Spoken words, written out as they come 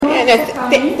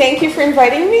Thank you for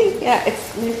inviting me. Yeah,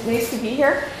 it's nice to be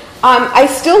here. I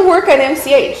still work on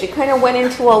MCH. It kind of went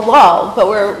into a lull, but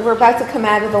we're about to come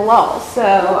out of the lull. So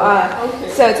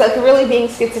it's like really being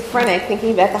schizophrenic,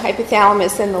 thinking about the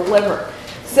hypothalamus and the liver.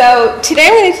 So today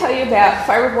I'm going to tell you about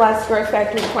fibroblast growth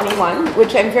factor 21,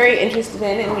 which I'm very interested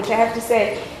in, and which I have to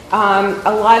say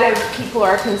a lot of people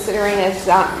are considering as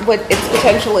what its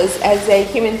potential is as a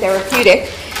human therapeutic.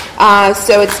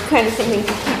 So it's kind of something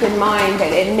to keep in mind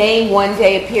that it may one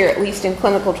day appear, at least in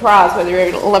clinical trials. Whether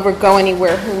it'll ever go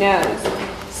anywhere, who knows?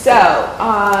 So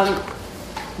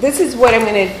this is what I'm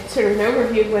going to sort of an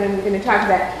overview of what I'm going to talk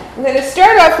about. I'm going to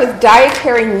start off with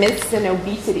dietary myths and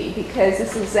obesity, because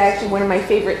this is actually one of my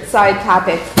favorite side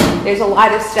topics. There's a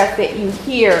lot of stuff that you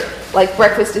hear, like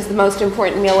breakfast is the most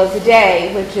important meal of the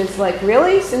day, which is like,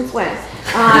 really? Since when?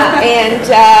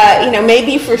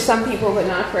 Maybe for some people, but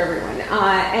not for everyone.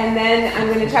 And then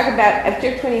I'm going to talk about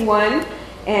FGF21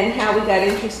 and how we got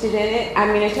interested in it. I'm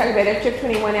going to talk about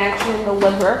FGF21 action in the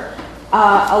liver,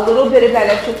 a little bit about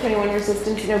FGF21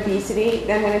 resistance and obesity.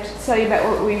 Then I'm going to tell you about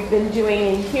what we've been doing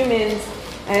in humans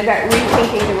and about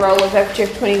rethinking the role of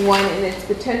FGF21 and its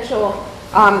potential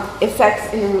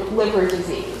effects in liver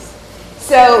disease.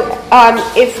 So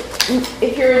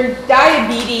if you're in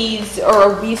diabetes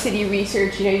or obesity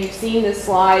research, you've seen this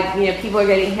slide. People are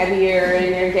getting heavier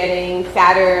and they're getting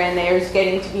fatter and there's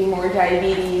getting to be more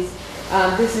diabetes.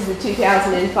 This is the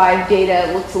 2005 data.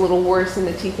 It looks a little worse than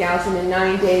the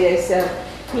 2009 data. So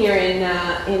here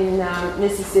in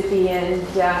Mississippi and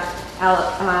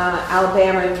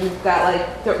Alabama, you've got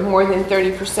like more than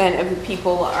 30% of the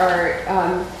people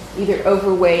are either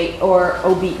overweight or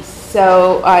obese.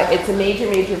 So it's a major,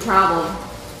 major problem.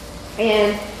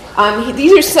 And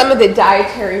these are some of the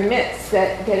dietary myths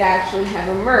that actually have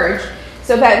emerged.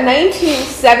 So about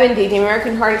 1970, the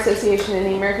American Heart Association and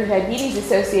the American Diabetes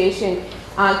Association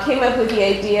came up with the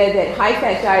idea that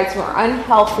high-fat diets were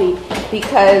unhealthy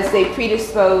because they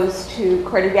predisposed to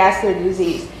cardiovascular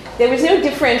disease. There was no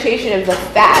differentiation of the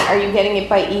fat. Are you getting it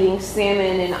by eating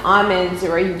salmon and almonds,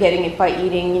 or are you getting it by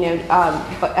eating,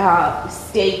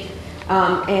 steak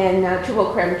and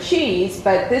triple creme cheese?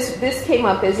 But this came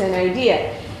up as an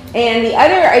idea. And the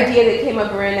other idea that came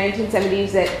up around 1970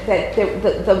 is that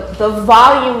the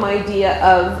volume idea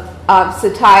of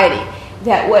satiety,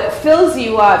 that what fills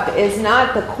you up is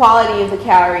not the quality of the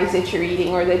calories that you're eating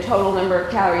or the total number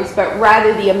of calories, but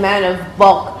rather the amount of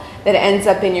bulk that ends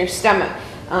up in your stomach,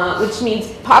 which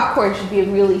means popcorn should be a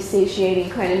really satiating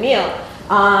kind of meal.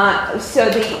 So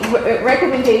the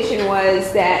recommendation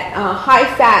was that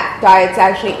high-fat diets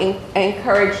actually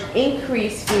encourage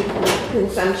increased food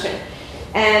consumption.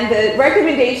 And the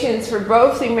recommendations for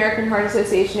both the American Heart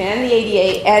Association and the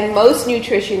ADA and most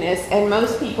nutritionists and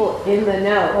most people in the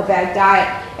know about diet,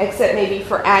 except maybe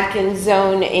for Atkins,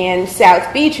 Zone, and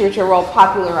South Beach, which are all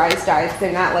popularized diets,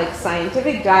 they're not like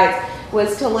scientific diets,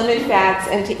 was to limit fats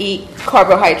and to eat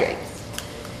carbohydrates.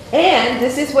 And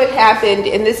this is what happened,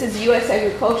 and this is U.S.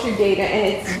 agriculture data, and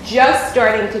it's just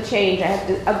starting to change. I have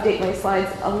to update my slides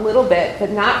a little bit, but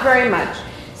not very much.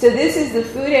 So this is the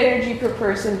food energy per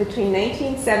person between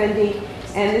 1970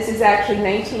 and this is actually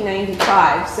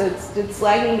 1995. So it's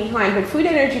lagging behind, but food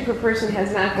energy per person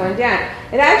has not gone down.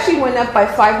 It actually went up by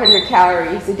 500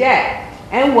 calories a day.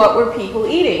 And what were people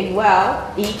eating?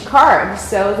 Well, eat carbs.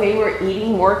 So they were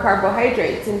eating more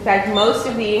carbohydrates. In fact, most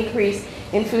of the increase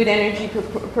in food energy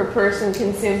per person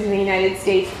consumed in the United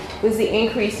States was the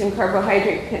increase in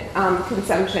carbohydrate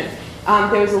consumption.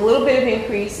 There was a little bit of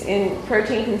increase in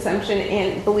protein consumption,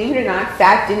 and believe it or not,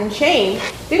 fat didn't change.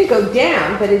 Didn't go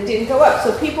down, but it didn't go up.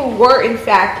 So people were, in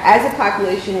fact, as a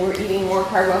population, were eating more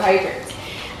carbohydrates.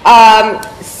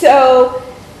 So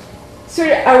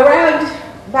sort of around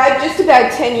just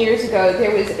about 10 years ago,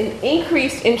 there was an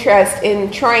increased interest in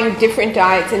trying different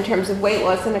diets in terms of weight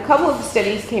loss, and a couple of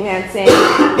studies came out saying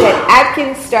that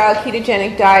Atkins-style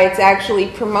ketogenic diets actually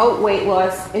promote weight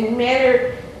loss in a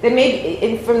manner that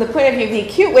maybe, from the point of view of the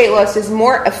acute weight loss, is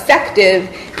more effective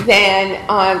than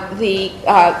the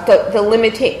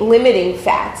limiting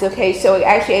fats. Okay, so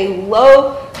actually a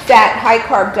low-fat,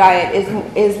 high-carb diet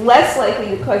is less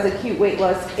likely to cause acute weight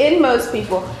loss in most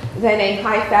people than a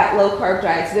high-fat, low-carb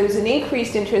diet. So there was an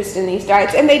increased interest in these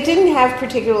diets, and they didn't have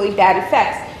particularly bad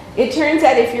effects. It turns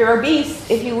out if you're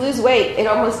obese, if you lose weight, it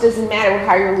almost doesn't matter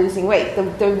how you're losing weight.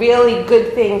 The really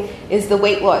good thing is the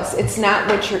weight loss. It's not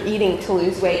what you're eating to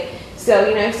lose weight.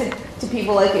 So, I've said to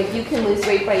people, like, if you can lose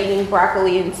weight by eating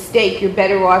broccoli and steak, you're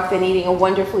better off than eating a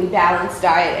wonderfully balanced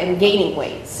diet and gaining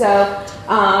weight. So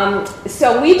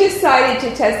we decided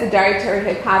to test the dietary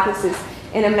hypothesis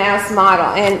in a mouse model.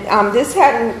 And this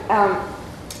hadn't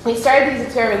We started these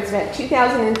experiments about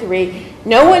 2003.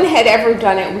 No one had ever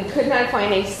done it. We could not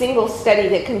find a single study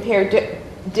that compared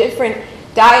different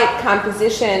diet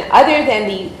composition other than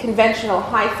the conventional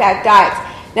high-fat diets.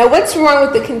 Now, what's wrong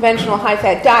with the conventional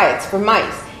high-fat diets for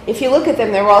mice? If you look at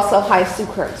them, they're also high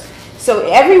sucrose. So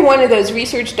every one of those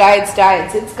research diets,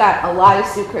 it's got a lot of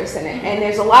sucrose in it. And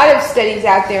there's a lot of studies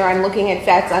out there on looking at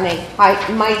fats on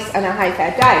mice on a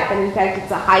high-fat diet, but in fact,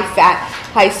 it's a high-fat,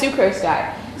 high-sucrose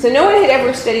diet. So no one had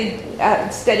ever studied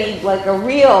like a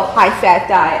real high-fat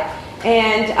diet.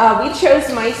 And we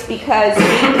chose mice because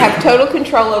we have total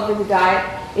control over the diet.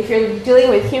 If you're dealing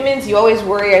with humans, you always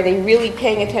worry, are they really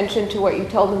paying attention to what you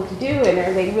told them to do, and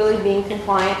are they really being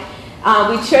compliant?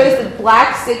 We chose the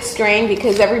black 6 strain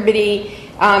because everybody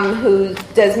who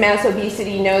does mouse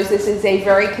obesity knows this is a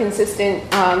very consistent,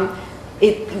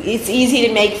 it's easy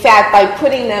to make fat by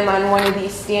putting them on one of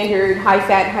these standard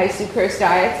high-fat, high-sucrose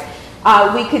diets.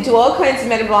 We could do all kinds of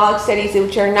metabolic studies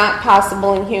which are not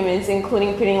possible in humans,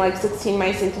 including putting like 16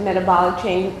 mice into metabolic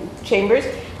chambers.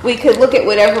 We could look at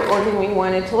whatever organ we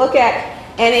wanted to look at.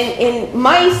 And in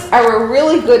mice are a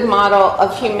really good model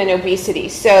of human obesity.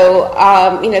 So,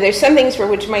 there's some things for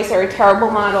which mice are a terrible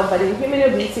model, but in human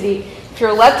obesity, if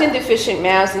you're a leptin-deficient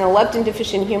mouse and a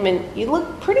leptin-deficient human, you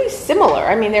look pretty similar.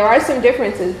 I mean, there are some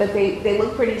differences, but they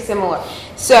look pretty similar.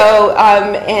 So,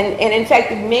 and in fact,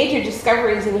 the major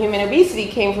discoveries in human obesity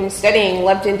came from studying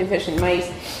leptin-deficient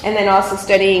mice and then also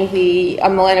studying the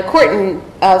melanocortin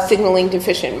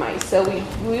signaling-deficient mice. So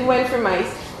we went for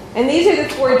mice. And these are the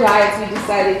 4 diets we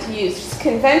decided to use.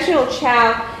 Conventional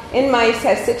chow in mice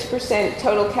has 6%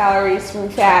 total calories from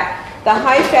fat. The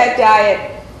high-fat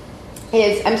diet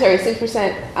is, 6%,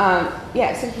 6%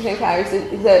 calories.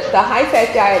 The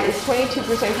high-fat diet is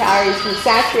 22% calories from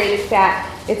saturated fat.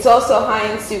 It's also high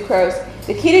in sucrose.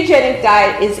 The ketogenic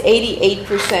diet is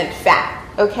 88% fat,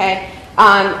 okay?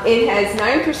 It has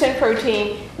 9%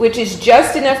 protein, which is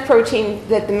just enough protein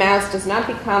that the mouse does not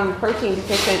become protein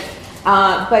deficient.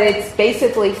 But it's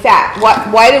basically fat.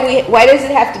 Why does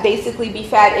it have to basically be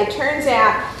fat? It turns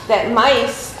out that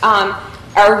mice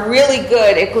are really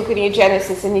good at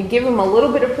gluconeogenesis, and you give them a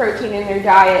little bit of protein in their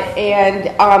diet,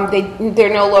 and they're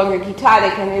no longer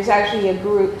ketotic. And there's actually a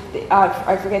group,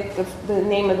 I forget the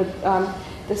name of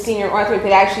the senior author,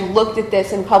 that actually looked at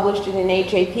this and published it in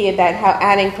HAP about how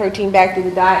adding protein back to the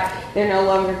diet, they're no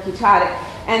longer ketotic.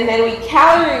 And then we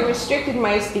calorie restricted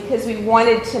mice because we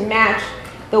wanted to match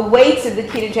the weights of the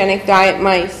ketogenic diet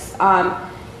mice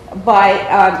by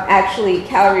actually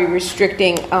calorie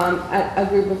restricting a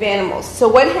group of animals. So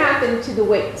what happened to the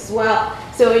weights? Well,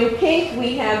 so in pink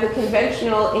we have the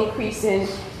conventional increase in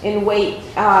weight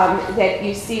that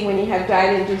you see when you have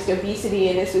diet-induced obesity,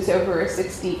 and this was over a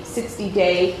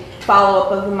 60-day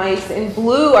follow-up of the mice. In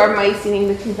blue are mice eating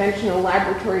the conventional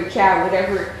laboratory chow,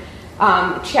 whatever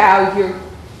chow your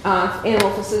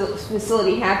animal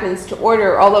facility happens to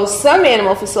order, although some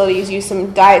animal facilities use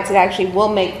some diets that actually will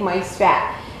make mice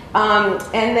fat. And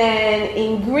then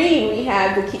in green, we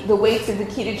have the weights of the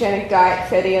ketogenic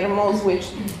diet-fed animals,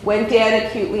 which went down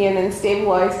acutely and then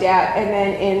stabilized out. And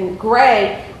then in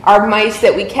gray are mice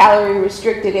that we calorie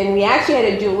restricted, and we actually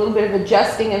had to do a little bit of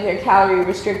adjusting of their calorie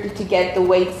restricted to get the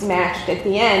weights matched at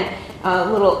the end. A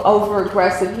little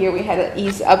over-aggressive here, we had to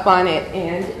ease up on it.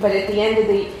 But at the end of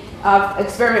the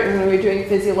experiment, when we were doing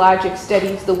physiologic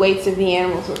studies, the weights of the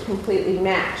animals were completely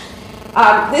matched.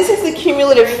 This is the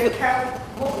cumulative.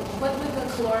 What were the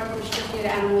caloric restricted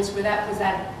animals? Was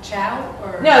that chow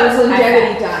or? No, it was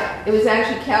longevity diet. It was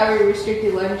actually calorie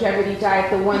restricted longevity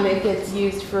diet, the one that gets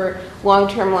used for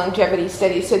long-term longevity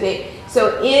studies. It's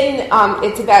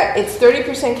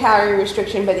 30% calorie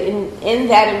restriction, but in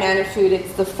that amount of food,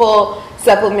 it's the full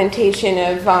supplementation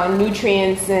of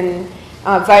nutrients and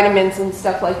vitamins and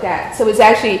stuff like that. So it's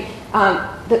actually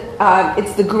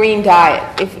it's the green diet.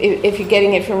 If you're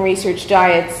getting it from research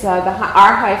diets, our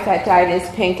high-fat diet is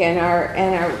pink, and our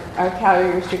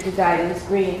calorie-restricted diet is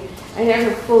green. I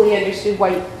never fully understood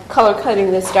why color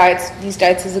coding these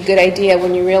diets is a good idea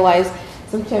when you realize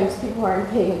sometimes people aren't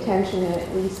paying attention, and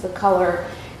at least the color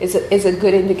is a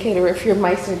good indicator if your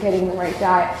mice are getting the right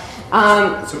diet.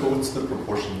 So what's the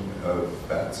proportion of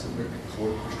fats in the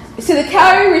caloric? So the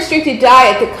calorie-restricted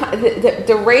diet,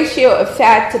 the ratio of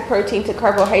fat to protein to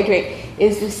carbohydrate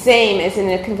is the same as in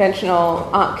a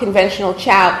conventional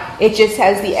chow. It just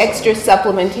has the extra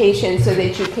supplementation so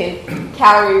that you can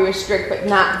calorie restrict but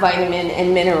not vitamin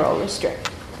and mineral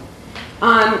restrict.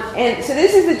 And so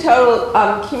this is the total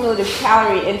cumulative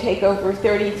calorie intake over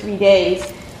 33 days,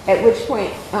 at which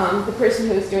point the person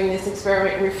who was doing this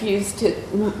experiment refused to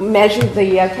measure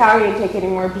the calorie intake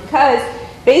anymore because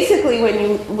basically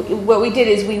what we did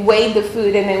is we weighed the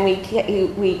food and then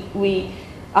we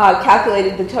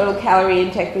calculated the total calorie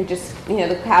intake, or just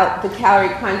the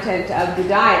calorie content of the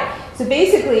diet. So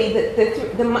basically,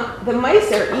 the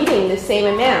mice are eating the same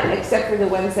amount, except for the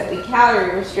ones that we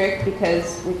calorie restrict,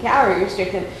 because we calorie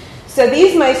restrict them. So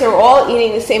these mice are all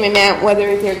eating the same amount,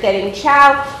 whether they're getting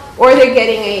chow, or they're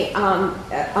getting a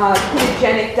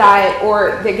ketogenic diet,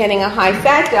 or they're getting a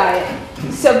high-fat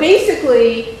diet. So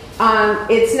basically,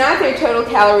 it's not their total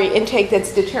calorie intake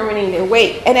that's determining their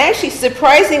weight. And actually,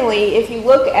 surprisingly, if you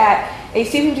look at a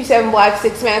C57 Black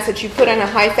 6 mouse that you put on a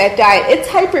high-fat diet, it's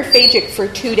hyperphagic for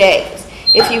 2 days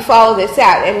if you follow this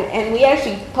out. And we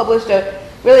actually published a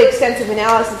really extensive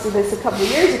analysis of this a couple of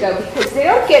years ago, because they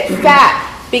don't get fat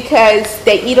because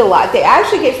they eat a lot. They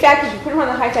actually get fat because you put them on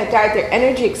the high-fat diet, their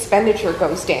energy expenditure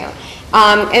goes down.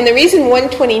 And the reason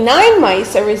 129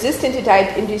 mice are resistant to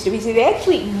diet-induced obesity, they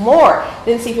actually eat more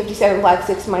than C57 Black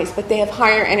 6 mice, but they have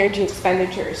higher energy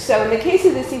expenditures. So in the case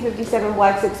of the C57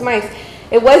 Black 6 mice,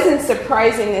 it wasn't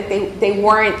surprising that they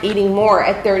weren't eating more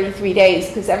at 33 days,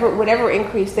 because whatever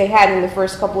increase they had in the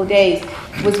first couple of days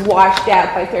was washed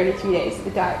out by 33 days of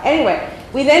the diet. Anyway,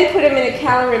 we then put them in a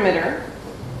calorimeter,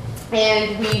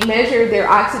 and we measured their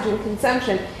oxygen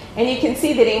consumption. And you can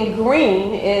see that in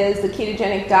green is the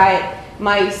ketogenic diet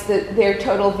mice, their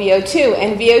total VO2.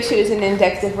 And VO2 is an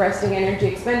index of resting energy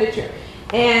expenditure.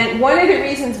 And one of the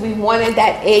reasons we wanted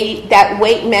that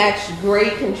weight-matched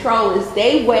gray control is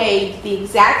they weighed the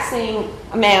exact same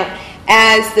amount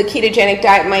as the ketogenic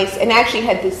diet mice and actually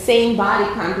had the same body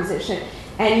composition.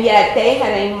 And yet they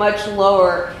had a much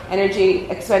lower energy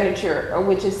expenditure,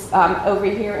 which is over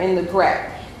here in the gray.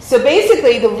 So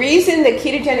basically, the reason the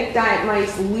ketogenic diet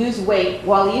mice lose weight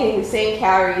while eating the same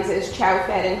calories as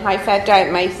chow-fed and high-fat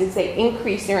diet mice is they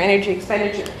increase their energy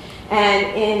expenditure. And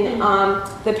in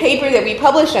the paper that we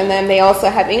published on them, they also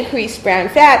have increased brown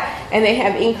fat, and they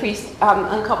have increased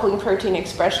uncoupling protein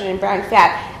expression in brown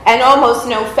fat, and almost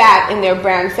no fat in their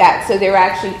brown fat. So they're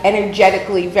actually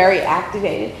energetically very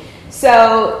activated.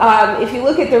 So if you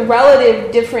look at the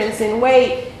relative difference in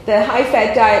weight, the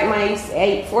high-fat diet mice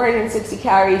ate 460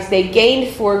 calories. They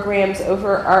gained 4 grams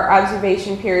over our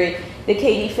observation period. The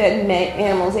KD-fed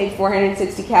animals ate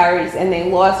 460 calories, and they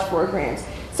lost 4 grams.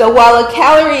 So while a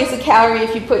calorie is a calorie,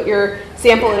 if you put your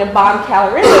sample in a bomb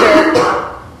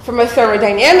calorimeter, from a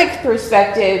thermodynamic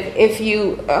perspective, if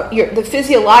the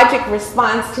physiologic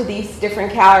response to these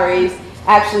different calories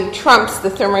actually trumps the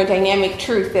thermodynamic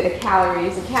truth that a calorie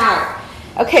is a calorie.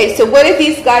 Okay, so what did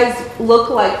these guys look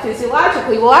like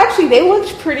physiologically? Well, actually, they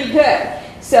looked pretty good.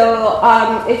 So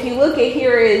if you look at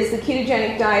here is the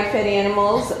ketogenic diet-fed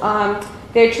animals.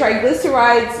 Their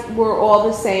triglycerides were all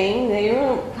the same.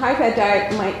 High-fat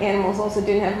diet animals also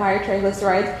didn't have higher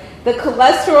triglycerides. The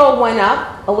cholesterol went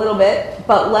up a little bit,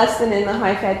 but less than in the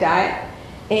high-fat diet.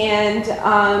 And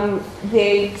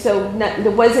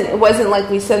it wasn't like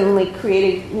we suddenly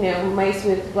created mice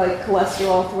with like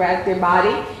cholesterol throughout their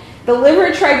body. The liver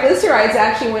triglycerides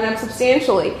actually went up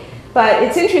substantially. But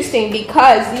it's interesting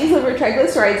because these liver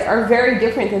triglycerides are very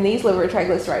different than these liver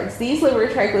triglycerides. These liver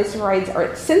triglycerides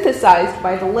are synthesized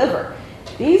by the liver.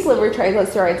 These liver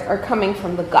triglycerides are coming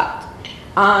from the gut.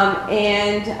 That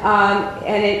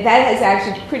has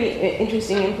actually pretty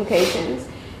interesting implications.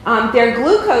 Their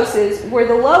glucoses were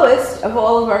the lowest of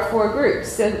all of our 4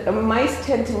 groups. So mice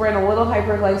tend to run a little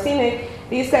hyperglycemic.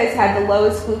 These guys had the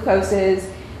lowest glucoses,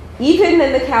 even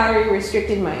than the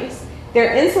calorie-restricted mice.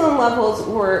 Their insulin levels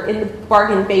were in the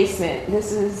bargain basement.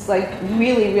 This is like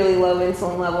really, really low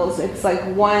insulin levels. It's like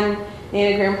 1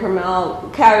 nanogram per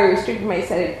ml. Calorie-restricted mice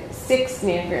had 6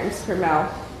 nanograms per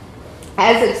ml.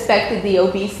 As expected, the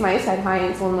obese mice had high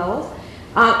insulin levels.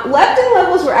 Leptin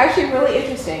levels were actually really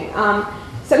interesting.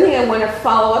 Something I want to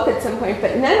follow up at some point,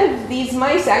 but none of these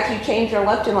mice actually changed their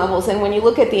leptin levels. And when you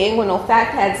look at the inguinal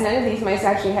fat pads, none of these mice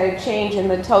actually had a change in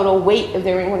the total weight of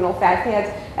their inguinal fat pads,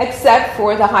 except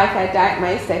for the high-fat diet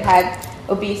mice that had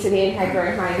obesity and had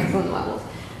very high insulin levels.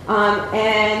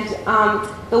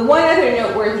 The one other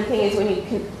noteworthy thing is when you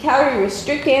calorie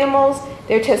restrict animals,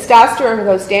 their testosterone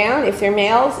goes down if they're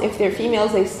males. If they're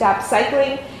females, they stop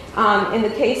cycling. In the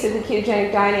case of the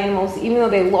ketogenic diet animals, even though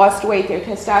they lost weight, their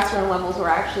testosterone levels were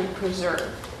actually preserved.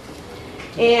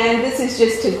 And this is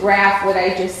just to graph what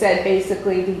I just said.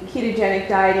 Basically, the ketogenic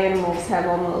diet animals have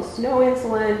almost no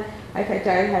insulin. High-fat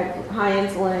diet have high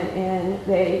insulin, and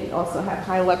they also have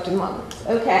high leptin levels.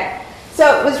 Okay,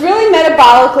 so it was really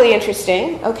metabolically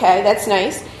interesting. Okay, that's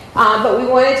nice. But we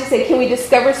wanted to say, can we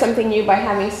discover something new by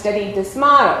having studied this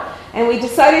model? And we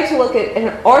decided to look at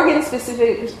an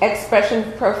organ-specific expression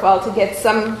profile to get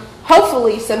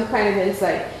hopefully some kind of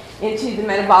insight. into the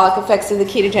metabolic effects of the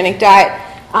ketogenic diet.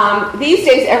 These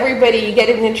days, you get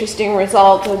an interesting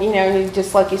result, and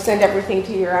you send everything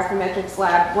to your Affymetrix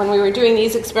lab. When we were doing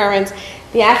these experiments,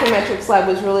 the Affymetrix lab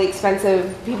was really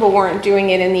expensive. People weren't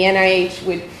doing it, and the NIH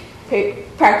would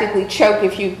practically choke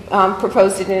if you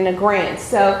proposed it in a grant.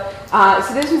 So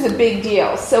this was a big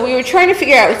deal. So we were trying to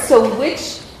figure out,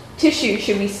 which tissue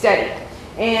should we study?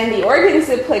 And the organs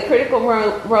that play critical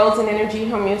roles in energy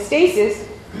homeostasis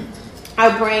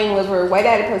are brain, liver, white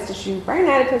adipose tissue, brown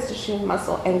adipose tissue,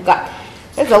 muscle, and gut.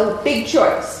 There's a big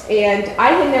choice. And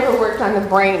I had never worked on the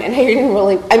brain, and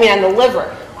on the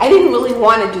liver. I didn't really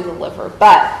want to do the liver,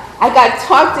 but I got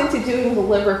talked into doing the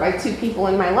liver by two people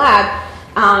in my lab.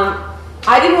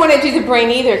 I didn't want to do the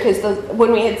brain either because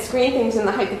when we had screened things in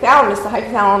the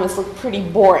hypothalamus looked pretty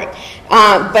boring.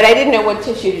 But I didn't know what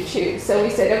tissue to choose. So we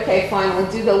said, okay, fine,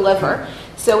 we'll do the liver.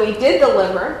 So we did the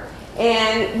liver,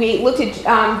 and we looked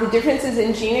at the differences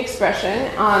in gene expression,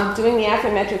 doing the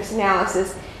Affymetrix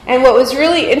analysis. And what was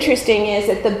really interesting is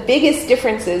that the biggest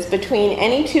differences between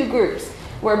any two groups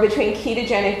were between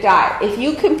ketogenic diet. If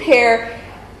you compare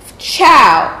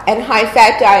chow and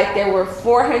high-fat diet, there were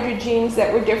 400 genes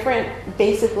that were different,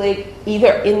 basically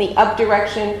either in the up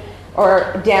direction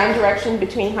or down direction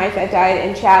between high-fat diet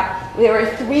and chow. There were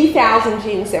 3,000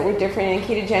 genes that were different in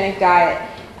ketogenic diet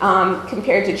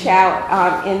compared to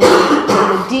chow in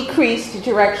the decreased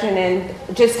direction, and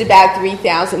just about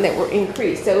 3,000 that were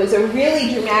increased. So it was a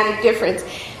really dramatic difference.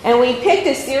 And we picked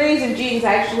a series of genes,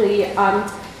 actually.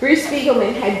 Bruce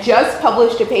Spiegelman had just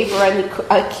published a paper on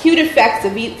the acute effects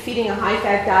of feeding a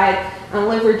high-fat diet on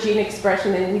liver gene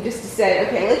expression, and we just said,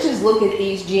 okay, let's just look at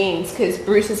these genes because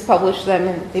Bruce has published them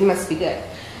and they must be good,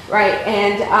 right?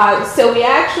 And so we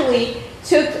actually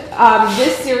took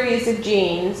this series of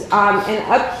genes, and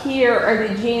up here are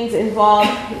the genes involved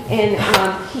in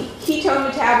ketone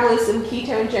metabolism,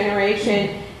 ketone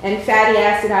generation, and fatty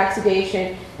acid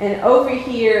oxidation. And over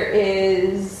here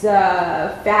is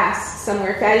FAST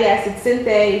somewhere, fatty acid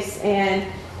synthase, and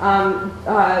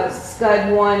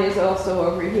SCUD1 is also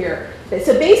over here.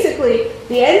 So basically,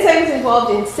 the enzymes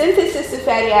involved in synthesis of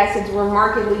fatty acids were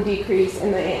markedly decreased,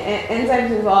 and the enzymes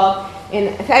involved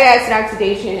in fatty acid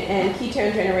oxidation and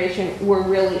ketone generation were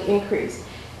really increased.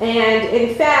 And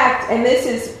in fact, and this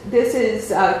is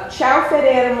chow-fed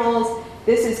animals,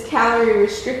 this is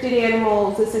calorie-restricted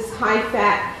animals, this is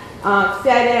high-fat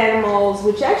fed animals,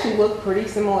 which actually look pretty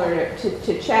similar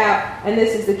to chow, and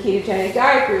this is the ketogenic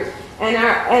diet group. And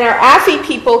our AFI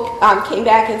people came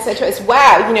back and said to us,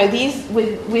 "Wow, these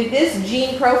with this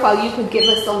gene profile, you could give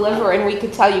us the liver, and we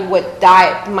could tell you what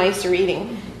diet the mice are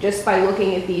eating just by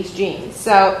looking at these genes."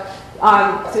 So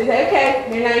we said, "Okay,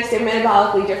 they're nice. They're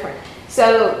metabolically different."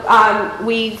 So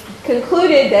we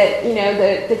concluded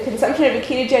that the consumption of a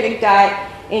ketogenic diet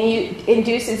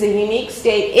induces a unique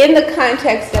state in the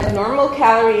context of normal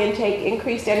calorie intake,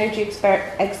 increased energy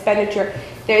expenditure.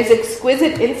 There's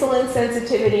exquisite insulin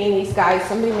sensitivity in these guys.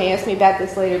 Somebody may ask me about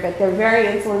this later, but they're very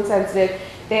insulin sensitive.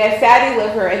 They have fatty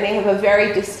liver, and they have a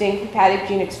very distinct hepatic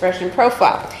gene expression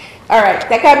profile. All right,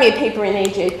 that got me a paper in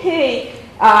AJP,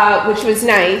 which was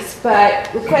nice, but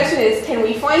the question is, can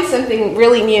we find something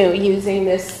really new using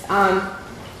this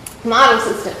model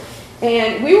system?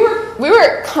 And we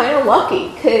were kind of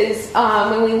lucky because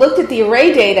when we looked at the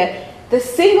array data, the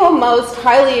single most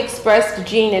highly expressed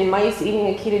gene in mice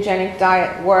eating a ketogenic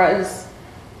diet was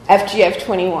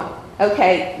FGF21.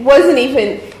 Okay, it wasn't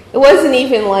even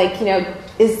like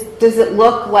does it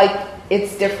look like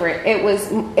it's different? It was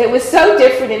so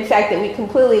different, in fact, that we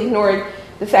completely ignored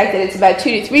the fact that it's about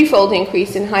 2 to 3-fold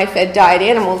increase in high-fed diet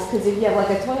animals, because if you have like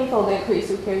a 20-fold increase,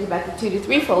 who cares about the 2 to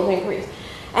 3-fold increase?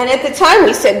 And at the time,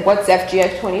 we said, what's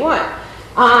FGF21?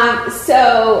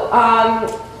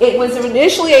 It was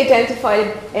initially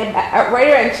identified right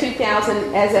around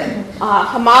 2000 as a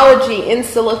homology in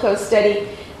silico study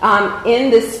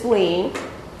in the spleen.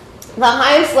 The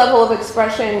highest level of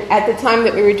expression at the time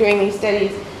that we were doing these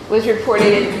studies was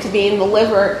reported to be in the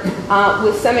liver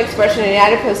with some expression in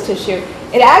adipose tissue.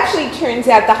 It actually turns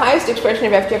out the highest expression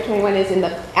of FGF21 is in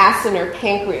the acinar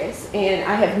pancreas, and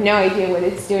I have no idea what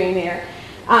it's doing there.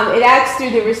 It acts through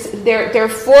there are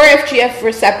 4 FGF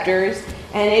receptors,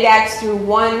 and it acts through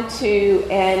 1, 2,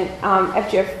 and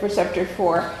FGF receptor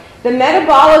 4. The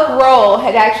metabolic role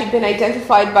had actually been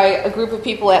identified by a group of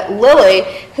people at Lilly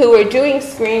who were doing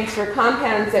screens for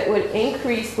compounds that would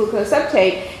increase glucose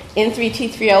uptake in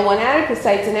 3T3L1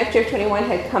 adipocytes, and FGF21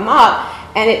 had come up.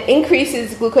 and it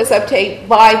increases glucose uptake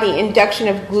by the induction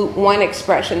of GLUT1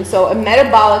 expression. So a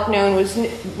metabolic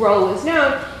role was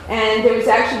known, and there was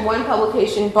actually one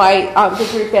publication by the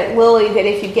group at Lilly that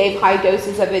if you gave high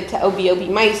doses of it to OB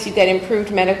mice, you get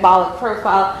improved metabolic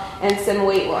profile and some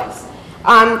weight loss.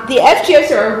 The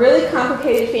FGFs are a really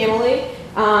complicated family.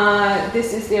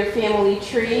 This is their family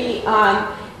tree.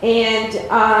 And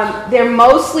they're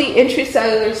mostly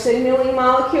intracellular signaling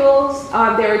molecules.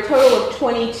 There are a total of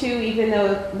 22, even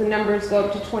though the numbers go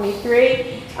up to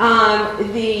 23.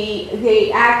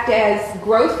 They act as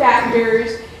growth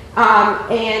factors,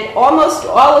 and almost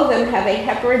all of them have a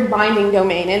heparin binding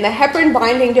domain. And the heparin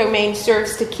binding domain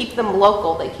serves to keep them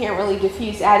local. They can't really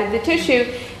diffuse out of the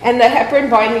tissue, and the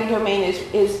heparin binding domain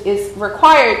is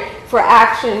required for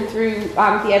action through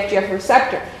the FGF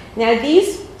receptor. Now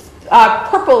these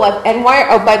purple and why?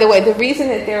 Oh, by the way, the reason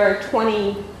that there are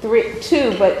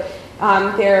 22, but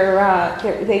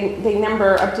they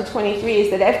number up to 23 is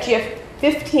that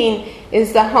FGF15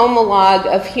 is the homolog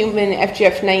of human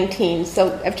FGF19.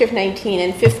 So FGF19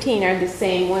 and 15 are the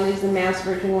same. One is the mouse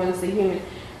version, one is the human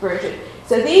version.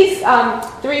 So these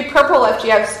three purple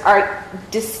FGFs are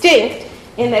distinct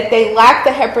in that they lack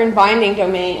the heparin binding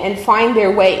domain and find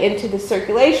their way into the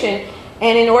circulation.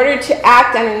 And in order to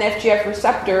act on an FGF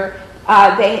receptor,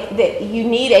 you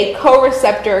need a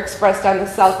co-receptor expressed on the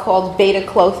cell called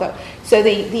beta-klotho. So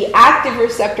the active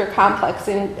receptor complex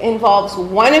involves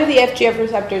one of the FGF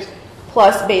receptors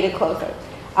plus beta-klotho.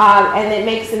 And it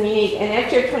makes them unique. And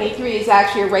FGF23 is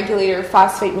actually a regulator of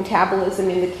phosphate metabolism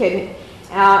in the kidney.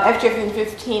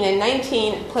 FGF15 and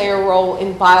 19 play a role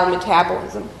in bile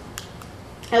metabolism.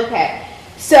 Okay.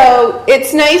 So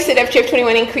it's nice that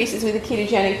FGF21 increases with a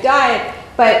ketogenic diet,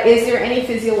 but is there any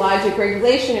physiologic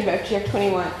regulation of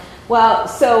FGF21? Well,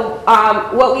 so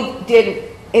what we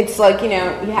did, it's like, you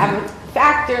have a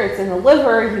factor, it's in the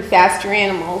liver, you fast your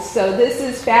animals. So this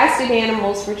is fasted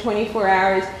animals for 24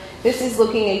 hours. This is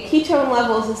looking at ketone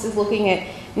levels, this is looking at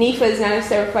NEFAs,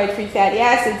 non-esterified free fatty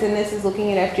acids, and this is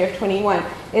looking at FGF21.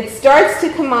 It starts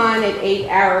to come on at 8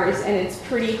 hours, and it's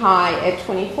pretty high at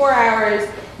 24 hours.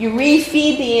 You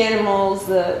refeed the animals,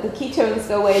 the ketones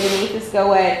go away, the NEFAs go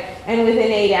away, and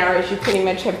within 8 hours you pretty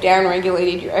much have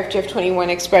downregulated your FGF21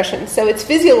 expression. So it's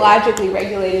physiologically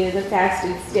regulated in the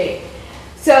fasted state.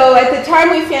 So at the time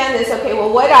we found this, okay,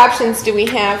 well, what options do we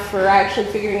have for actually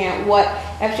figuring out what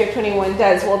FGF21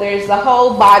 does? Well, there's the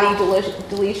whole body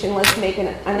deletion, let's make a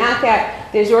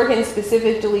knockout. There's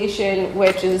organ-specific deletion,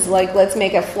 which is like, let's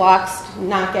make a floxed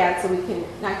knockout so we can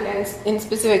knock it out in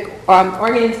specific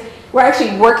organs. We're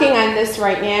actually working on this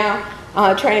right now,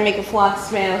 trying to make a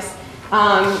floxed mouse.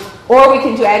 Or we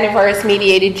can do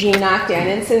adenovirus-mediated gene knockdown.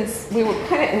 And since we were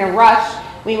kind of in a rush,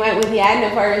 we went with the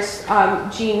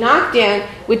adenovirus gene knockdown,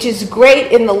 which is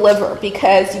great in the liver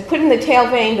because you put in the tail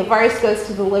vein, the virus goes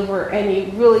to the liver, and you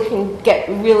really can get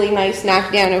really nice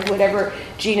knockdown of whatever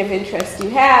gene of interest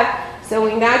you have. So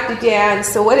we knocked it down.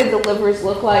 So what did the livers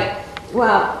look like?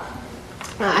 Well,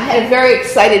 I had a very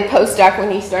excited postdoc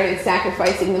when he started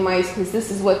sacrificing the mice because this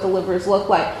is what the livers look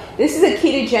like. This is a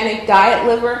ketogenic diet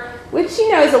liver, which,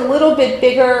 is a little bit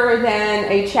bigger than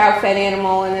a chow-fed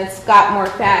animal, and it's got more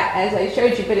fat, as I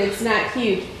showed you, but it's not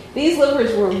huge. These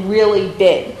livers were really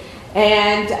big.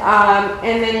 And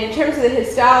then in terms of the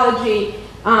histology,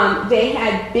 they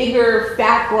had bigger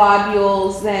fat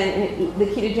globules than the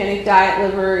ketogenic diet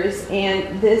livers,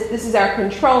 and this is our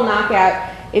control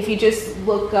knockout. If you just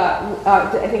look,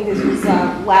 I think this was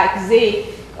LAC-Z,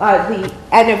 the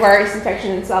adenovirus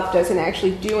infection itself doesn't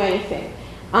actually do anything.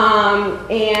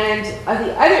 And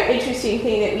the other interesting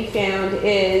thing that we found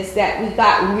is that we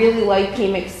got really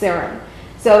lipemic serum.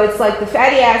 So it's like the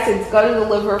fatty acids go to the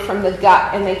liver from the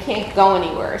gut and they can't go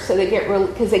anywhere. So they get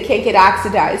because they can't get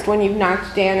oxidized when you've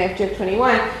knocked down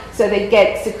FGF21. So they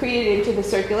get secreted into the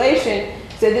circulation.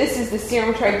 So this is the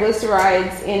serum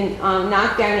triglycerides in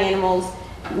knockdown animals.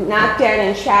 Knockdown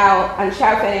in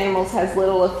chow-fed animals has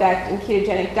little effect. In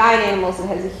ketogenic diet animals, it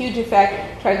has a huge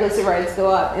effect. Triglycerides go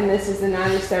up, and this is the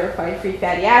non-esterified free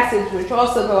fatty acids, which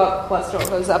also go up. Cholesterol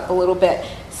goes up a little bit.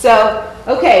 So,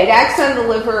 okay, it acts on the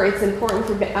liver. It's important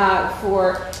for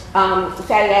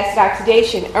fatty acid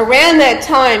oxidation. Around that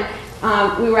time,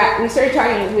 we started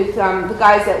talking with the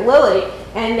guys at Lilly,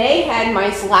 and they had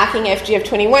mice lacking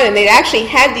FGF21, and they'd actually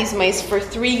had these mice for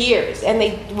 3 years, and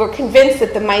they were convinced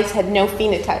that the mice had no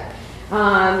phenotype.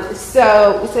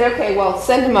 So we said, okay, well,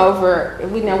 send them over.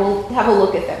 We'll have a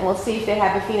look at them. We'll see if they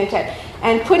have a phenotype.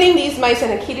 And putting these mice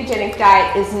on a ketogenic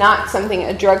diet is not something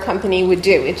a drug company would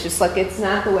do. It's just like it's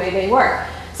not the way they work.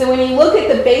 So when you look at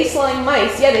the baseline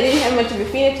mice, they didn't have much of a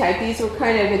phenotype. These were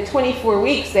kind of at 24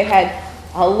 weeks, they had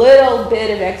a little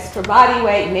bit of extra body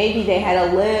weight. Maybe they had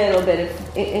a little bit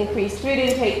of increased food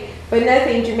intake, but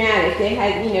nothing dramatic. They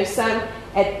had, some,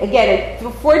 at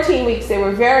 14 weeks, they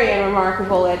were very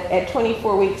unremarkable. At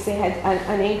 24 weeks, they had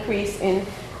an increase in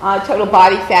total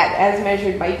body fat as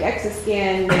measured by DEXA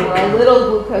scan. They were a little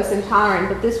glucose intolerant,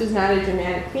 but this was not a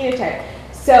dramatic phenotype.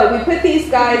 So we put these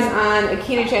guys on a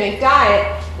ketogenic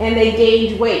diet, and they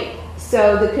gained weight.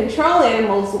 So the control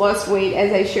animals lost weight,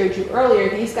 as I showed you earlier.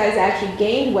 These guys actually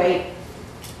gained weight.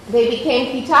 They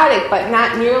became ketotic, but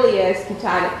not nearly as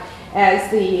ketotic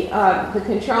as the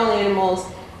control animals.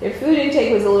 Their food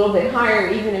intake was a little bit higher,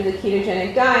 even in the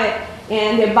ketogenic diet,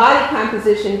 and their body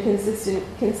composition,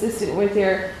 consistent with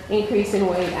their increase in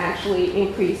weight, actually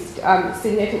increased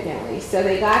significantly. So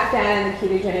they got fat on the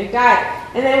ketogenic diet.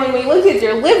 And then when we looked at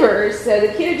their livers, so the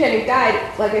ketogenic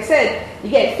diet, like I said, you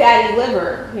get fatty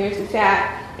liver. Here's the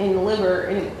fat in the liver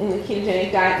in the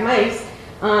ketogenic diet mice.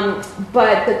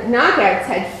 But the knockouts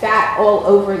had fat all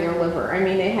over their liver. I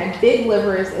mean, they had big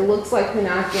livers. It looks like the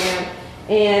knockdown.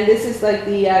 And this is like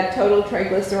the total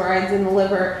triglycerides in the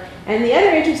liver. And the other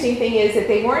interesting thing is that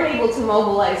they weren't able to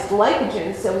mobilize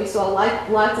glycogen, so we saw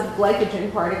lots of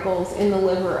glycogen particles in the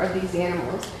liver of these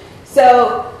animals.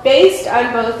 So based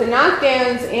on both the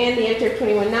knockdowns and the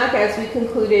FGF21 knockouts, we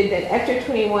concluded that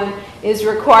FGF21 is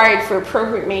required for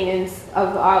appropriate maintenance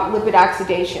of lipid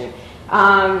oxidation.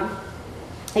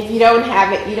 If you don't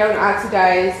have it, you don't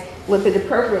oxidize lipid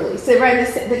appropriately. So around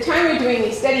the time we're doing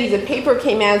these studies, a paper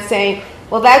came out saying,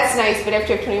 well, that's nice, but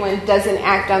FGF21 doesn't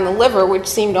act on the liver, which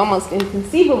seemed almost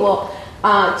inconceivable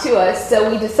to us.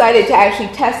 So we decided to actually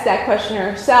test that question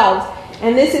ourselves.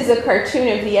 And this is a cartoon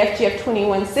of the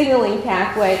FGF21 signaling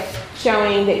pathway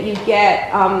showing that you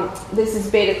get, this is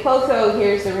beta-klotho,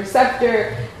 here's the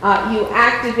receptor. You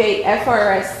activate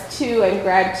FRS2 and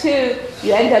GRAB2.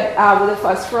 You end up with a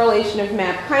phosphorylation of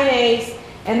MAP kinase.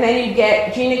 And then you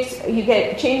get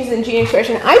changes in gene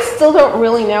expression. I still don't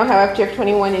really know how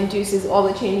FGF21 induces all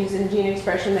the changes in gene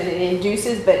expression that it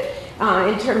induces, but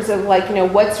in terms of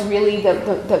what's really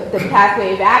the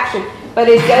pathway of action. But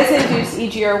it does induce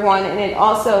EGR1, and it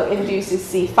also induces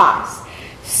C-Phos.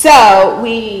 So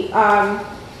we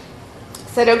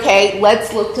said, okay,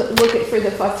 let's look for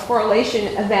the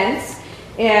phosphorylation events.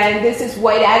 And this is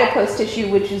white adipose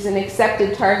tissue, which is an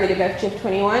accepted target of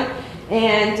FGF21.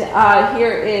 And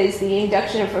here is the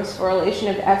induction of phosphorylation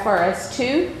of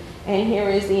FRS2, and here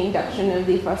is the induction of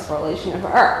the phosphorylation of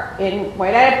ERK in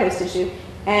white adipose tissue.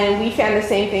 And we found the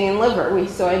same thing in liver. We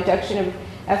saw induction of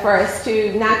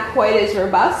FRS2, not quite as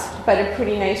robust, but a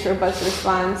pretty nice robust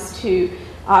response to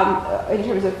in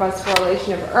terms of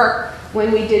phosphorylation of ERK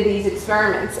when we did these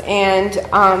experiments. And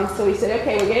so we said,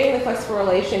 okay, we're getting the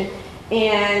phosphorylation.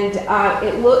 And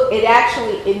it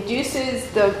actually induces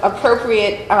the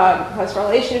appropriate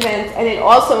phosphorylation events, and it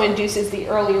also induces the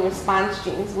early response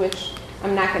genes, which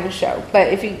I'm not going to show, but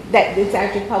it's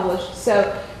actually published.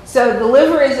 So the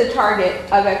liver is a target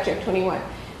of FGF21.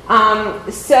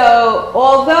 So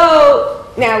although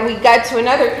now we got to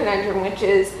another conundrum, which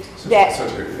is that. So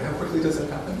how quickly does that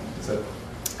happen? So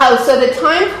the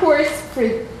time course for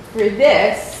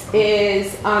this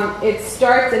is it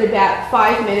starts at about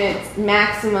 5 minutes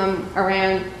maximum,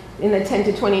 around in the 10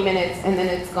 to 20 minutes, and then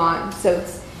it's gone. So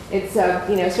it's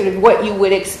sort of what you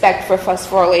would expect for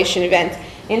phosphorylation events.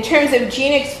 In terms of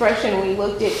gene expression, we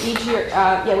looked at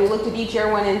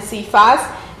EGR1 and C-Phos.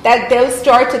 Those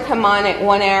start to come on at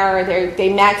 1 hour. They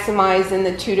maximize in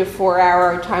the 2 to 4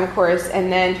 hour time course, and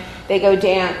then they go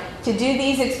down. To do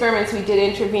these experiments, we did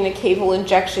intravenous cable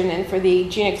injection, and for the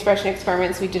gene expression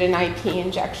experiments, we did an IP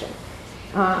injection.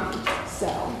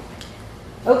 So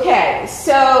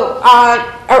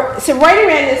right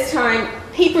around this time,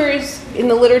 papers in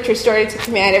the literature started to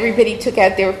come out. Everybody took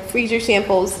out their freezer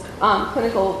samples,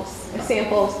 clinical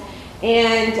samples,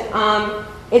 and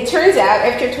it turns out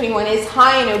FGF21 is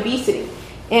high in obesity.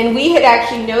 And we had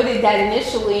actually noted that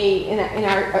initially in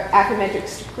our epimetric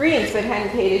screens, but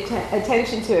hadn't paid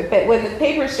attention to it. But when the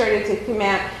paper started to come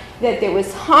out that there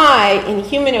was high in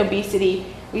human obesity,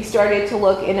 we started to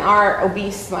look in our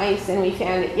obese mice, and we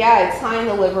found that, it's high in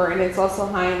the liver, and it's also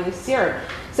high in the serum.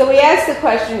 So we asked the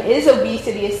question, is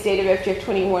obesity a state of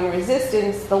FGF21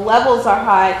 resistance? The levels are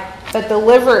high, but the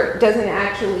liver doesn't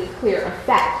actually clear a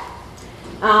fat.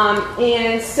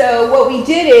 And so what we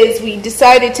did is we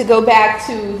decided to go back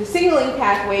to the signaling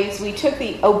pathways. We took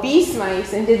the obese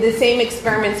mice and did the same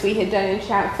experiments we had done in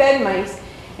chow-fed mice.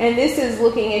 And this is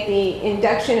looking at the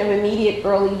induction of immediate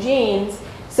early genes.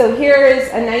 So here is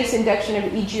a nice induction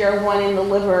of EGR1 in the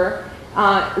liver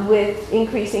with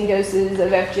increasing doses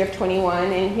of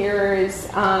FGF21. And here is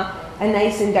a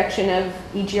nice induction of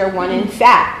EGR1 in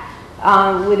fat.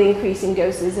 with increasing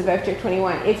doses of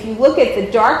FGF21. If you look at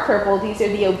the dark purple, these are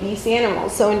the obese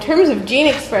animals. So in terms of gene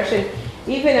expression,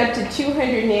 even up to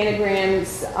 200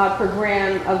 nanograms per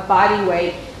gram of body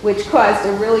weight, which caused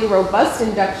a really robust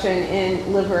induction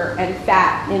in liver and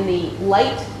fat in the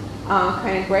light,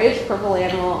 kind of grayish purple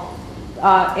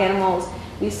animals.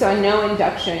 We saw no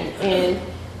induction in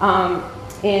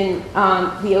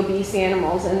the obese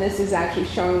animals, and this is actually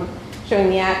showing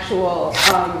the actual.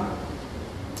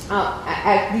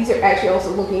 These are actually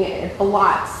also looking at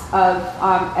blots of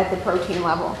at the protein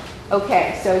level.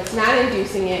 Okay, so it's not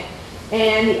inducing it.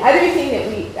 And the other thing that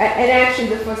and actually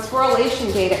the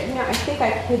phosphorylation data, I think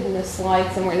I've hidden the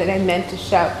slide somewhere that I meant to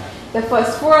show. The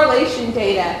phosphorylation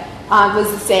data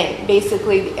was the same.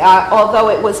 Basically, although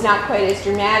it was not quite as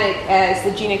dramatic as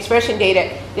the gene expression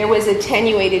data, there was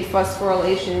attenuated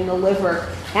phosphorylation in the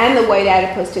liver and the white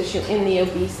adipose tissue in the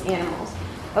obese animals.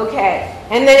 Okay,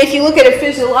 and then if you look at a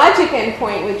physiologic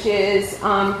endpoint, which is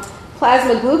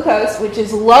plasma glucose, which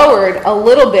is lowered a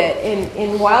little bit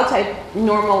in wild-type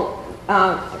normal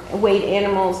weight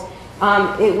animals,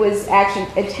 it was actually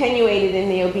attenuated in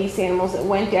the obese animals. It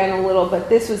went down a little, but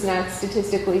this was not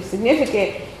statistically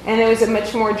significant. And there was a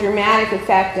much more dramatic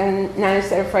effect on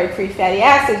non-acetyl-free fatty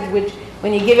acids, which,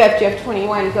 when you give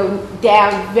FGF21, go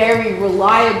down very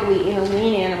reliably in a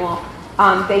lean animal.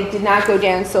 They did not go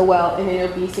down so well in an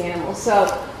obese animal. So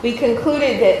we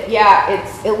concluded that,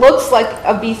 it looks like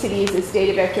obesity is a state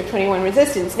of FGF21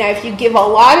 resistance. Now, if you give a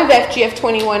lot of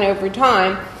FGF21 over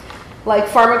time, like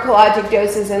pharmacologic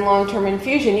doses and long-term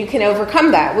infusion, you can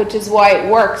overcome that, which is why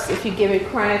it works if you give it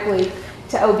chronically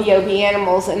to OB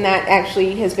animals, and that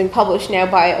actually has been published now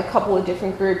by a couple of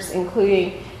different groups,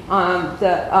 including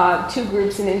the two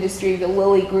groups in industry, the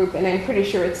Lilly group, and I'm pretty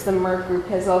sure it's the Merck group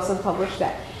has also published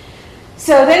that.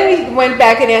 So then we went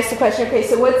back and asked the question, okay,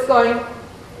 so what's going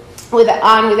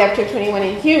on with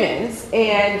FGF21 in humans?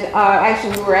 And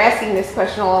actually we were asking this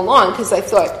question all along because I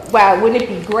thought, wow, wouldn't it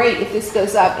be great if this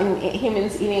goes up in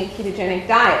humans eating a ketogenic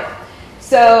diet?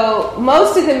 So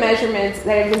most of the measurements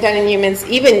that have been done in humans,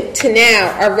 even to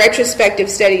now, are retrospective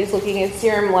studies looking at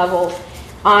serum levels.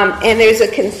 And there's a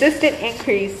consistent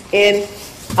increase in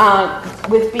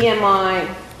with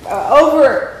BMI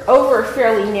over a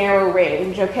fairly narrow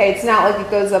range. Okay, it's not like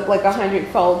it goes up like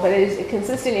 100-fold, but it is a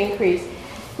consistent increase.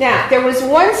 Now, there was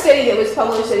one study that was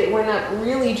published that it went up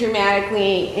really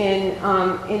dramatically in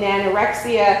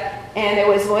anorexia, and there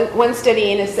was one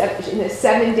study in a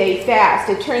 7-day fast.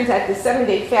 It turns out the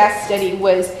 7-day fast study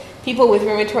was people with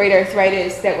rheumatoid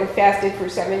arthritis that were fasted for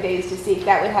 7 days to see if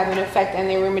that would have an effect on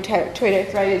their rheumatoid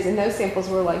arthritis, and those samples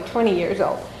were like 20 years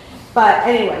old. But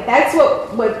anyway, that's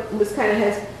what was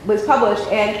was published,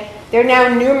 and there are now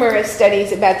numerous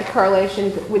studies about the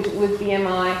correlation with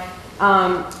BMI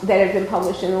that have been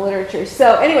published in the literature.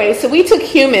 So anyway, so we took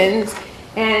humans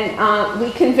and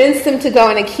we convinced them to go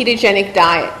on a ketogenic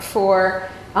diet for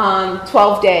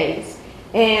 12 days,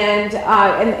 and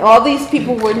all these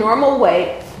people were normal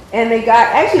weight. And they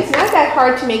actually, it's not that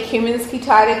hard to make humans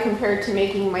ketotic compared to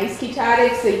making mice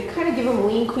ketotic. So you kind of give them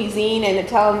lean cuisine and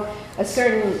tell them a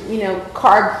certain,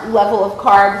 carb level of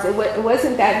carbs. It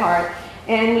wasn't that hard.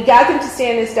 And we got them to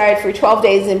stay on this diet for 12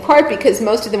 days, in part because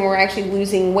most of them were actually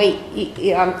losing weight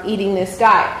eating this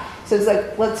diet. So it's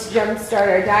like, let's jumpstart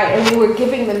our diet. And we were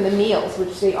giving them the meals,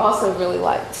 which they also really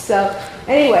liked. So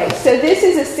anyway, so this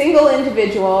is a single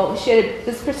individual.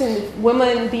 This person,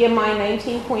 woman, BMI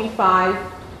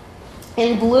 19.5.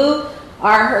 In blue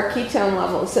are her ketone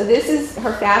levels. So this is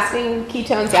her fasting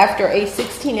ketones after a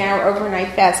 16-hour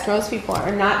overnight fast. Most people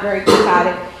are not very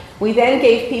ketotic. We then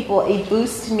gave people a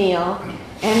boost meal,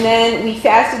 and then we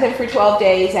fasted them for 12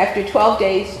 days. After 12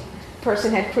 days, the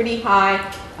person had pretty high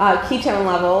ketone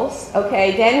levels.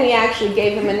 Okay, then we actually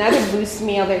gave them another boost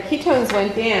meal. Their ketones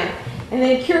went down. And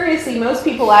then curiously, most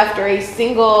people after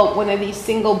one of these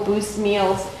single boost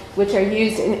meals, which are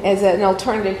used as an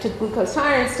alternative to glucose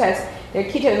tolerance tests, their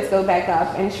ketones go back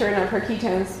up, and sure enough, her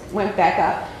ketones went back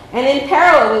up. And in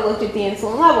parallel, we looked at the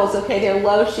insulin levels. Okay, they're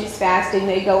low, she's fasting,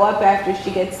 they go up after she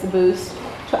gets the boost.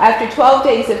 After 12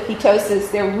 days of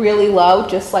ketosis, they're really low,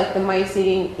 just like the mice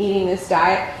eating this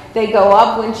diet. They go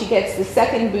up when she gets the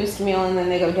second boost meal, and then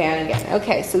they go down again.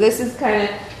 Okay, so this is kind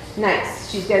of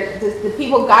nice. The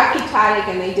people got ketotic,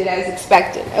 and they did as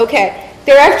expected. Okay,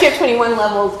 their FGF21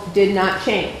 levels did not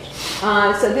change.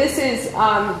 So this is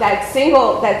that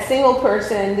single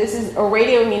person. This is a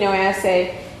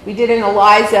radioimmunoassay. We did an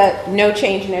ELISA, no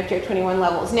change in FGF21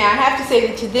 levels. Now, I have to say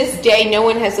that to this day, no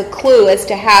one has a clue as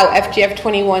to how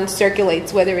FGF21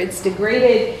 circulates, whether it's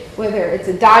degraded whether it's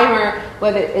a dimer,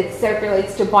 whether it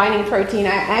circulates to binding protein.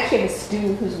 I actually have a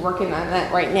student who's working on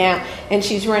that right now, and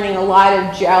she's running a lot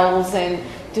of gels and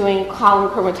doing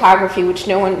column chromatography, which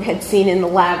no one had seen in the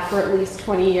lab for at least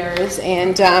 20 years.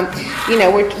 And,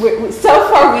 we're so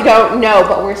far we don't know,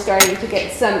 but we're starting to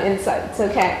get some insights,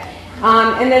 okay?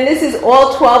 And then this is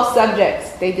all 12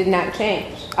 subjects. They did not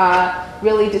change.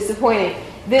 Really disappointing.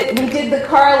 We did the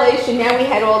correlation. Now we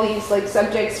had all these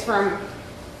subjects from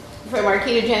our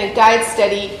ketogenic diet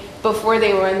study before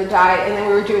they were on the diet, and then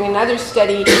we were doing another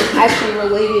study actually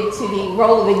related to the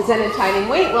role of exenatide in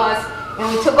weight loss. And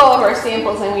we took all of our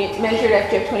samples and we measured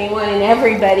FGF21 in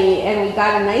everybody, and we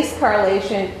got a nice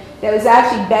correlation that was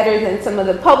actually better than some of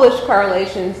the published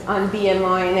correlations on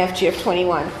BMI and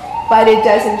FGF21. But it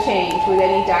doesn't change with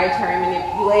any dietary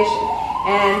manipulation.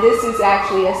 And this is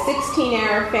actually a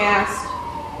 16-hour fast,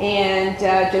 and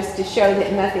just to show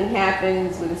that nothing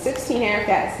happens with a 16-hour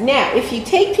fast. Now, if you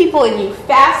take people and you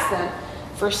fast them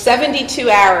for 72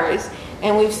 hours,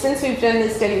 and since we've done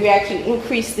this study, we actually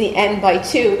increased the N by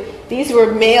 2. These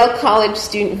were male college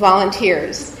student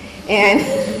volunteers. And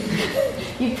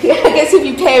I guess if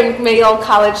you pay a male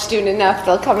college student enough,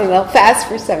 they'll come and they'll fast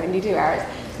for 72 hours.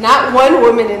 Not one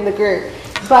woman in the group,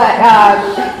 but,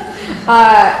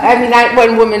 not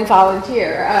one woman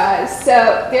volunteer.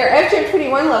 So their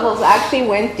FGF21 levels actually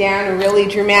went down really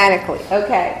dramatically.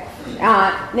 Okay.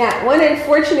 Now, one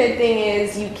unfortunate thing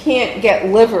is you can't get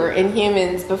liver in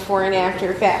humans before and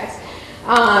after fast.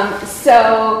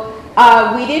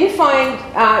 We didn't find,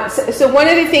 so one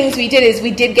of the things we did is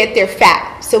we did get their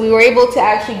fat. So we were able to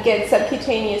actually get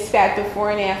subcutaneous fat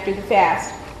before and after the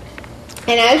fast.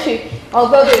 And actually,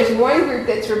 although there's one group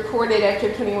that's reported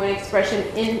FGF21 expression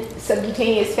in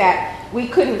subcutaneous fat, we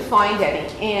couldn't find any.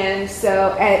 And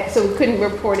so we couldn't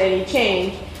report any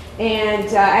change. And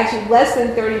actually, less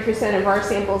than 30% of our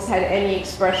samples had any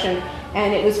expression,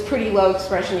 and it was pretty low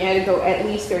expression. You had to go at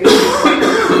least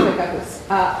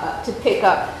 30% to pick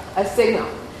up a signal.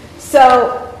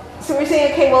 So we're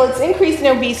saying, okay, well, it's increased in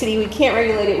obesity. We can't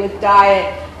regulate it with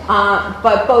diet,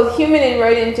 but both human and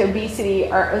rodent obesity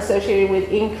are associated with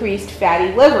increased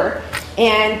fatty liver.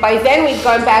 And by then, we've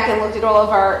gone back and looked at all of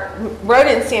our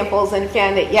rodent samples and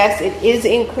found that, yes, it is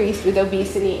increased with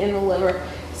obesity in the liver.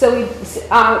 So we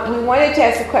wanted to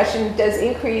ask the question, does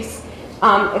increased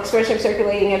expression of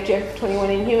circulating FGF21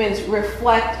 in humans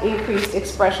reflect increased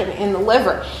expression in the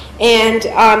liver? And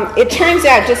it turns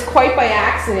out, just quite by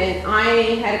accident,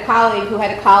 I had a colleague who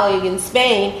had a colleague in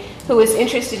Spain who was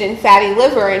interested in fatty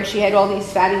liver, and she had all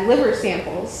these fatty liver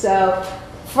samples. So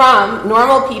from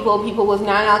normal people, people with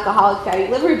non-alcoholic fatty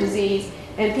liver disease,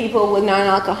 and people with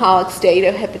non-alcoholic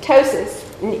steatohepatosis.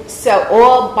 So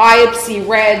all biopsy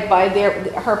read by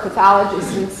her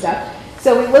pathologists and stuff.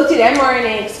 So we looked at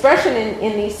mRNA expression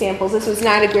in these samples. This was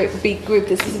not a big group.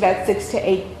 This is about 6 to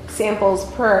 8 samples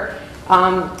per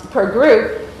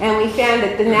group. And we found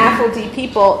that the NAFLD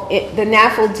people, the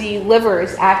NAFLD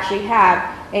livers actually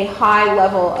have a high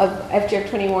level of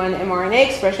FGF21 mRNA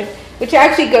expression, which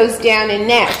actually goes down in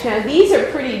NASH. Now, these are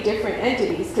pretty different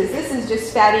entities because this is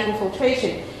just fatty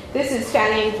infiltration. This is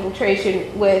fatty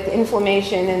infiltration with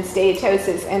inflammation and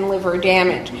steatosis and liver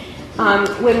damage.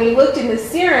 When we looked in the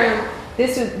serum,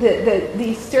 this was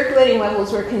the circulating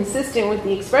levels were consistent with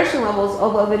the expression levels,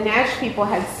 although the NASH people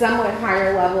had somewhat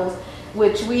higher levels,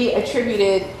 which we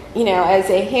attributed, as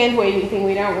a hand-waving thing.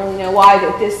 We don't really know why,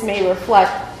 that this may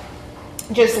reflect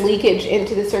just leakage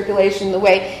into the circulation, the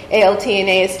way ALT and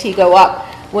AST go up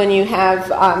when you have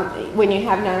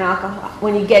non-alcohol,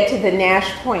 when you get to the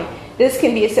NASH point. This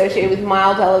can be associated with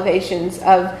mild elevations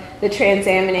of the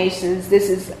transaminases. This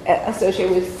is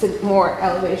associated with more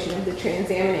elevation of the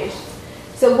transaminases.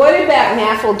 So what about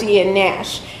NAFLD and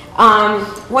NASH?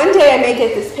 One day I may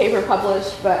get this paper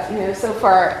published, but so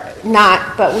far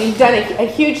not. But we've done a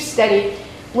huge study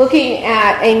looking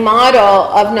at a model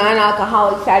of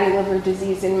non-alcoholic fatty liver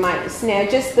disease in mice. Now,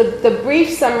 just the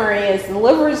brief summary is the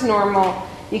liver is normal.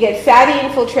 You get fatty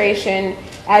infiltration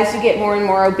as you get more and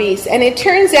more obese. And it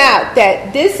turns out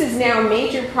that this is now a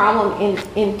major problem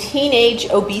in teenage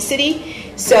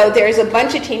obesity. So there's a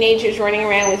bunch of teenagers running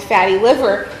around with fatty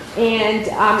liver. And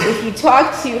if you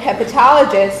talk to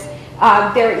hepatologists,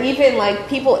 there are even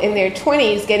people in their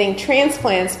 20s getting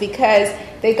transplants because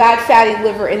they got fatty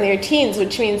liver in their teens,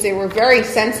 which means they were very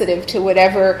sensitive to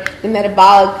whatever the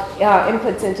metabolic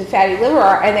inputs into fatty liver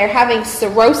are, and they're having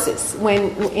cirrhosis when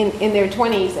in their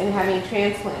 20s and having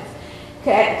transplants.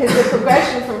 Okay, because the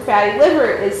progression from fatty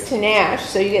liver is to NASH,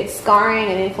 so you get scarring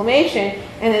and inflammation,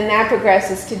 and then that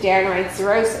progresses to downright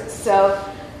cirrhosis. So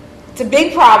it's a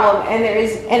big problem, and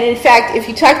in fact, if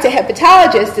you talk to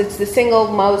hepatologists, it's the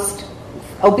single most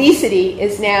obesity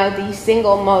is now the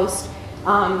single most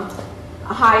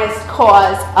highest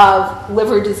cause of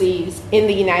liver disease in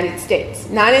the United States.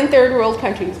 Not in third world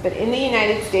countries, but in the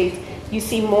United States, you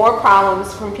see more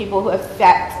problems from people who have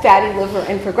fatty liver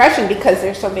and progression because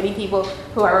there's so many people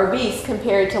who are obese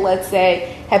compared to, let's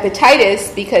say,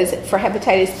 hepatitis, because for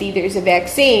hepatitis B there's a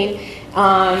vaccine.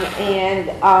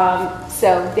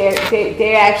 So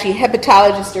they're actually,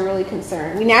 hepatologists are really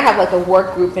concerned. We now have like a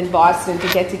work group in Boston to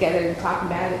get together and talk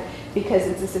about it because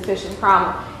it's a sufficient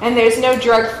problem. And there's no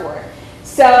drug for it.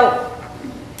 So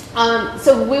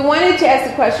we wanted to ask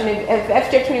the question if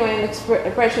FGF21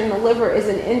 expression in the liver is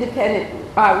an independent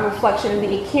reflection of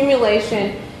the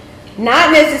accumulation,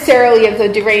 not necessarily of the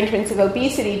derangements of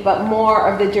obesity, but more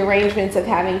of the derangements of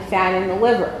having fat in the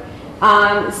liver.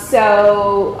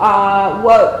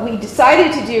 What we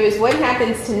decided to do is what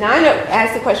happens to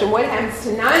ask the question, what happens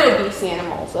to non-obese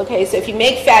animals? Okay, so if you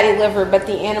make fatty liver, but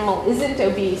the animal isn't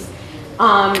obese,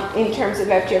 in terms of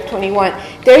FGF21.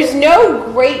 There's no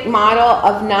great model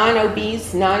of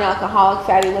non-obese, non-alcoholic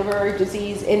fatty liver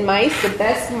disease in mice. The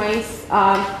best mice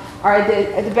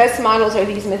the best models are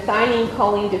these methionine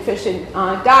choline deficient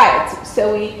diets.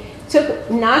 So we took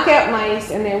knockout mice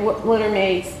and their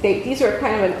littermates. These were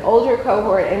kind of an older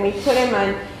cohort, and we put them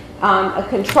on a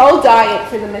controlled diet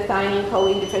for the methionine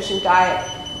choline deficient diet,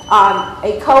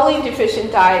 a choline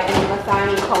deficient diet, and a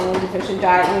methionine choline deficient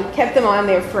diet, and we kept them on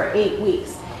there for 8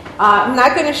 weeks. I'm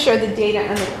not going to show the data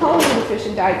on the choline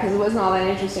deficient diet because it wasn't all that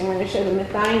interesting. I'm going to show the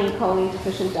methionine choline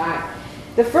deficient diet.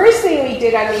 The first thing we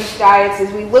did on these diets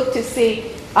is we looked to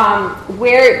see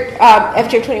where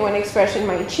FGF21 expression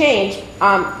might change.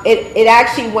 It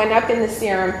actually went up in the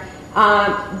serum,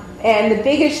 and the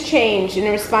biggest change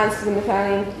in response to the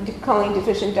methionine choline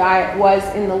deficient diet was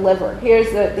in the liver.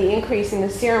 Here's the increase in the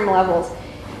serum levels.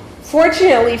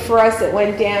 Fortunately for us, it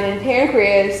went down in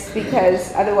pancreas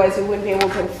because otherwise we wouldn't be able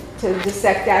to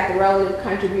dissect out the relative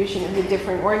contribution of the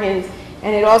different organs,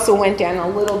 and it also went down a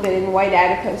little bit in white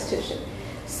adipose tissue.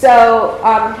 So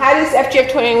how does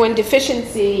FGF21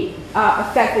 deficiency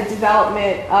affect the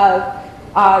development of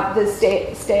the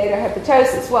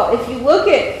steatohepatosis? Well, if you look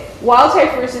at wild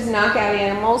type versus knockout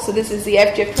animals, so this is the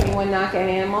FGF21 knockout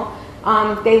animal,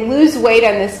 they lose weight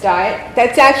on this diet.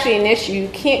 That's actually an issue. You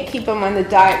can't keep them on the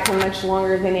diet for much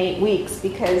longer than 8 weeks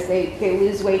because they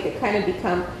lose weight. They kind of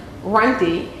become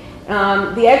runty.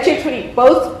 The FGF20,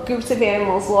 both groups of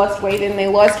animals lost weight, and they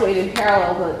lost weight in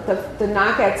parallel. The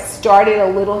knockouts started a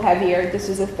little heavier. This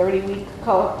was a 30-week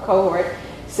cohort,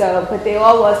 but they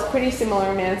all lost pretty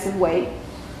similar amounts of weight.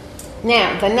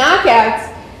 Now, the knockouts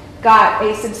got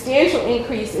a substantial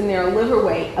increase in their liver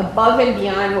weight above and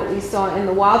beyond what we saw in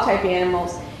the wild-type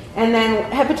animals. And then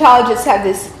hepatologists have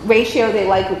this ratio they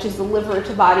like, which is the liver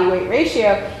to body weight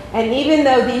ratio. And even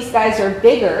though these guys are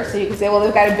bigger, so you can say, well,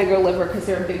 they've got a bigger liver because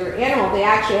they're a bigger animal, they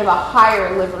actually have a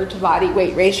higher liver to body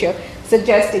weight ratio,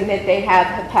 suggesting that they have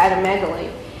hepatomegaly.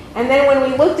 And then when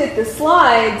we looked at the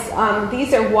slides,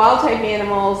 these are wild-type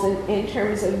animals in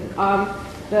terms of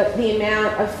the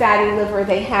amount of fatty liver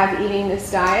they have eating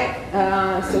this diet.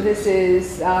 So this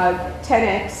is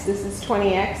 10x, this is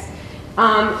 20x.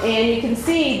 And you can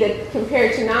see that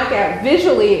compared to knockout,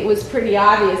 visually it was pretty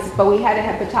obvious, but we had a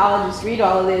hepatologist read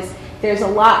all of this. There's a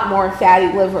lot more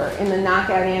fatty liver in the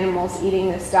knockout animals eating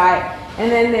this diet.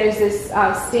 And then there's this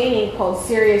staining called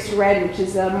serous red, which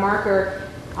is a marker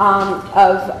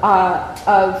of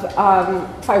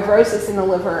fibrosis in the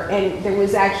liver, and there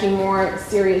was actually more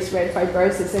serous red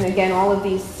fibrosis. And again, all of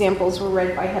these samples were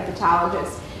read by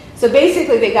hepatologists. So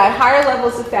basically, they got higher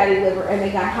levels of fatty liver and they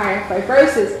got higher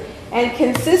fibrosis. And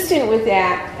consistent with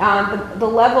that, the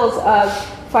levels of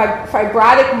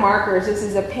fibrotic markers, this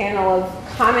is a panel of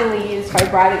commonly used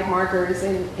fibrotic markers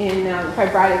in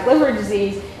fibrotic liver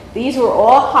disease, these were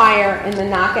all higher in the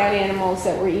knockout animals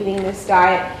that were eating this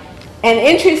diet. And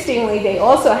interestingly, they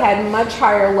also had much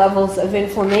higher levels of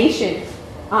inflammation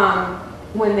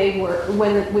when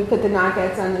we put the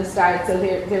knockouts on this diet. So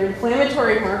their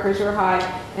inflammatory markers were high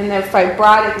and their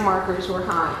fibrotic markers were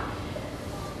high.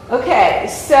 Okay,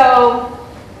 so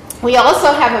we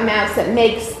also have a mouse that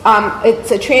makes,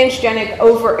 it's a transgenic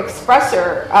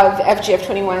overexpressor of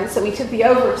FGF21. So we took the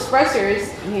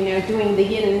overexpressors, doing the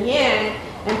yin and yang,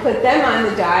 and put them on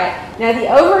the diet. Now the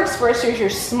overexpressors are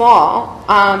small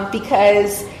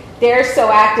because they're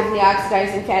so actively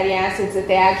oxidizing fatty acids that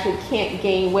they actually can't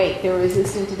gain weight. They're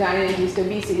resistant to diet-induced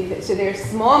obesity. So they're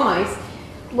small mice,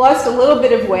 lost a little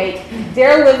bit of weight.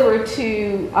 Their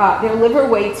liver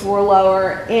weights were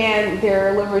lower, and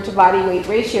their liver to body weight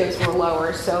ratios were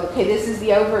lower. So, okay, this is the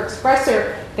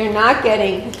overexpressor. They're not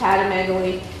getting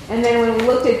hepatomegaly. And then when we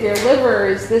looked at their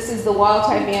livers, this is the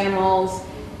wild-type animals.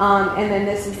 And then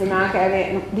this is the knockout,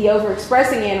 the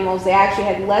overexpressing animals. They actually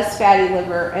had less fatty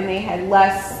liver and they had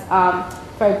less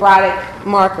fibrotic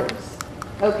markers.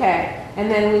 Okay. And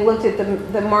then we looked at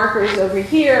the markers over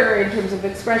here in terms of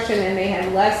expression, and they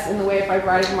had less in the way of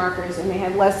fibrotic markers, and they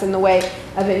had less in the way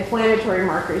of inflammatory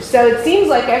markers. So it seems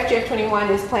like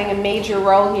FGF21 is playing a major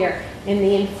role here in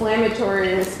the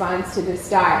inflammatory response to this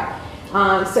diet.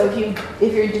 So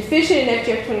if you're deficient in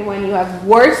FGF21, you have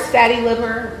worse fatty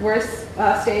liver, worse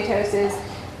steatosis,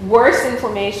 worse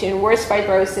inflammation, worse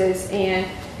fibrosis, and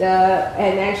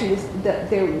actually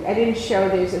I didn't show,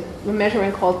 there's a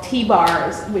measurement called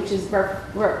T-bars, which is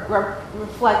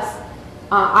reflects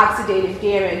oxidative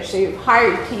damage, so you have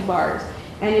higher T-bars.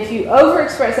 And if you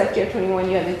overexpress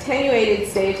FGF21, you have attenuated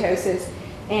steatosis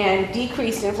and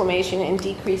decreased inflammation and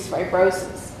decreased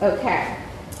fibrosis. Okay,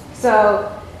 so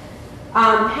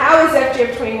how is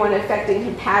FGF21 affecting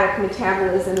hepatic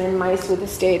metabolism in mice with a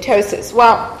steatosis?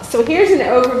 Well, so here's an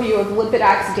overview of lipid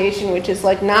oxidation, which is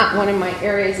like not one of my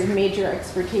areas of major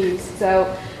expertise. So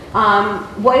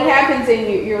what happens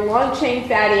in your long-chain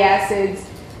fatty acids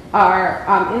are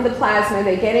in the plasma.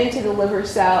 They get into the liver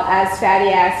cell as fatty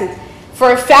acids.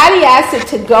 For a fatty acid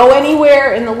to go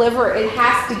anywhere in the liver, it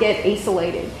has to get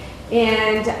acylated.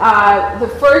 And the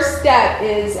first step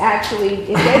is actually,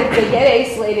 they get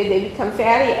acylated, they become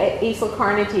fatty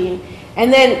acylcarnitine,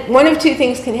 and then one of two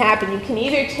things can happen. You can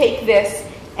either take this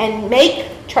and make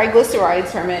triglycerides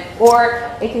from it, or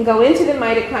it can go into the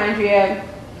mitochondria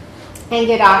and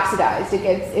get oxidized.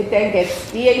 It then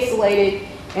gets deacylated,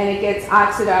 and it gets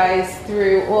oxidized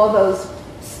through all those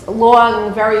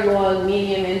long, very long,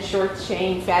 medium, and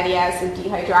short-chain fatty acid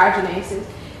dehydrogenases.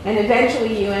 And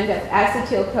eventually you end up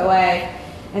acetyl-CoA,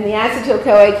 and the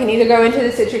acetyl-CoA can either go into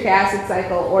the citric acid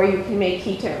cycle or you can make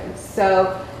ketones.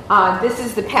 So this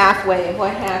is the pathway of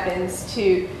what happens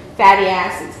to fatty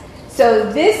acids. So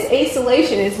this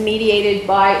acylation is mediated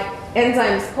by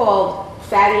enzymes called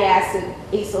fatty acid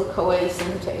acyl-CoA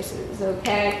synthetases,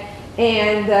 okay?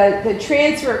 And the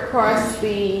transfer across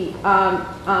the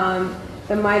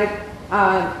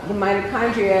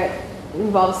mitochondria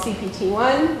involves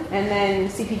CPT1, and then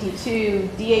CPT2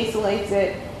 deacylates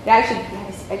it. It actually,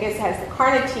 I guess, has the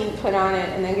carnitine put on it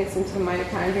and then gets into the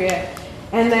mitochondria.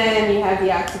 And then you have the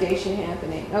oxidation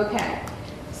happening. Okay.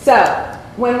 So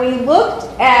when we looked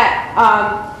at,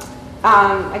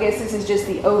 I guess this is just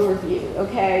the overview.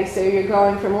 Okay. So you're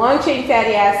going from long-chain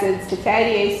fatty acids to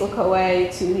fatty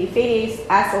acyl-CoA to the fatty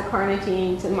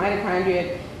acylcarnitine to the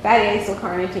mitochondria, fatty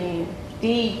acylcarnitine,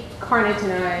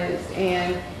 decarnitinized,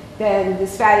 and then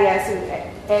this fatty acid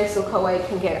acyl-CoA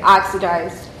can get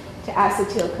oxidized to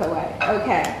acetyl-CoA.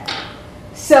 Okay.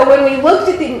 So when we looked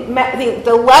at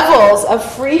the levels of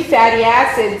free fatty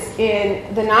acids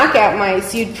in the knockout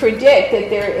mice, you'd predict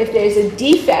that if there's a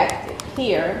defect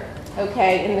here,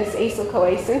 okay, in this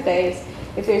acyl-CoA synthase,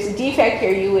 if there's a defect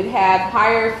here, you would have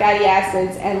higher fatty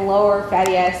acids and lower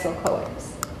fatty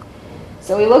acyl-CoAs.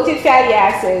 So we looked at fatty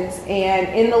acids and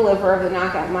in the liver of the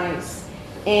knockout mice,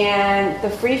 and the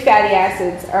free fatty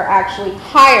acids are actually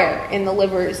higher in the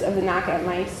livers of the knockout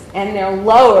mice, and they're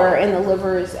lower in the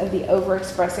livers of the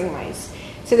overexpressing mice.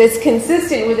 So that's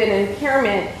consistent with an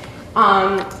impairment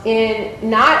in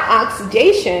not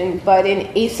oxidation, but in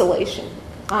acylation.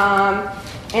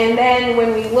 And then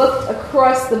when we looked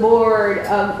across the board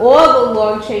of all the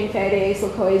long-chain fatty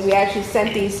acyl-CoAs, we actually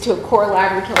sent these to a core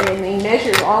laboratory, and they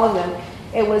measured all of them.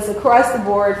 It was across the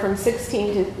board from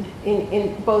 16 to,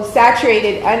 in both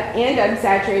saturated and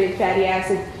unsaturated fatty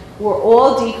acids were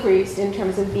all decreased in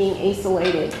terms of being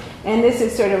acylated. And this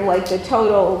is sort of like the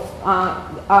total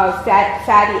of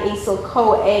fatty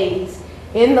acyl-CoAs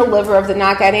in the liver of the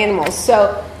knockout animals.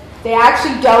 So they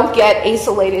actually don't get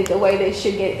acylated the way they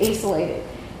should get acylated.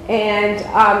 And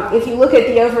if you look at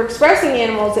the overexpressing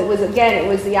animals, it was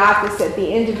the opposite.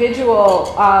 The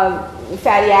individual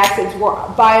fatty acids were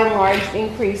by and large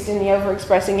increased in the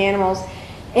overexpressing animals,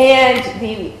 and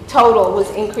the total was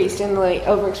increased in the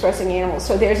overexpressing animals.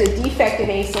 So there's a defect in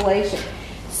acylation.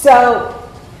 So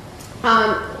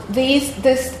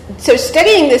so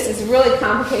studying this is really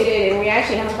complicated, and we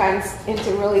actually haven't gotten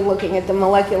into really looking at the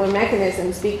molecular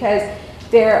mechanisms, because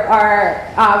there are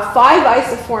 5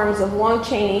 isoforms of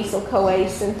long-chain acyl-CoA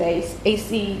synthase,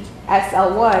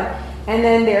 ACSL1, and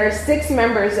then there are 6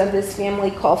 members of this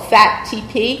family called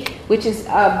FAT-TP, which is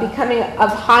becoming of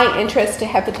high interest to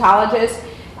hepatologists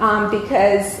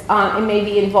because it may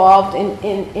be involved in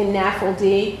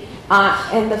NAFLD.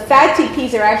 And the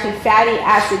FAT-TPs are actually fatty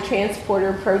acid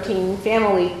transporter protein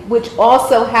family, which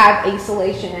also have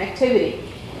acylation activity.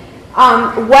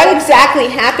 What exactly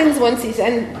happens once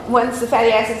the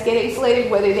fatty acids get acylated,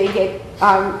 whether they get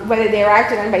whether they're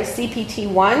acted on by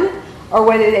CPT1 or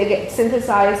whether they get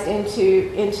synthesized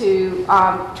into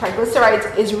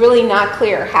triglycerides is really not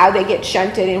clear. How they get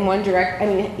shunted in one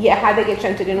how they get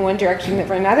shunted in one direction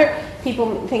or another.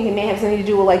 People think it may have something to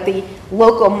do with like the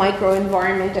local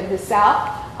microenvironment of the cell,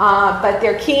 but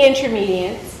they're key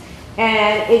intermediates.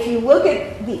 And if you look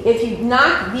at if you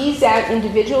knock these out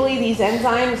individually, these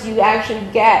enzymes, you actually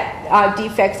get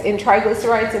defects in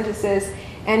triglyceride synthesis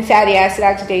and fatty acid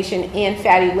oxidation and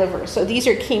fatty liver. So these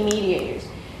are key mediators.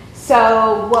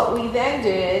 So what we then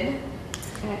did,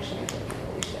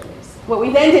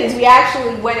 is we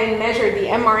actually went and measured the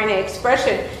mRNA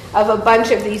expression of a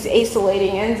bunch of these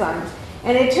acylating enzymes.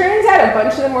 And it turns out a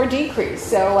bunch of them were decreased.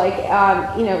 So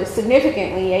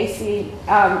significantly,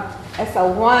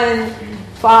 SL1,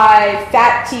 5,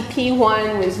 fat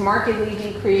TP1 was markedly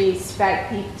decreased, fat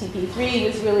TP3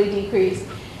 was really decreased.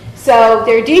 So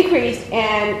they're decreased,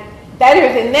 and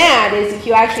better than that is if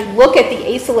you actually look at the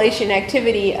acylation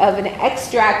activity of an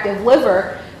extract of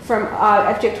liver from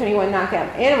FGF21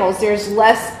 knockout animals, there's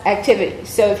less activity.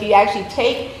 So if you actually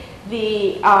take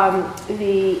the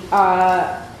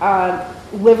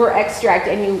liver extract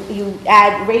and you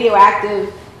add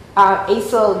radioactive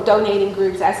acyl donating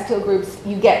groups, acetyl groups,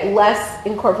 you get less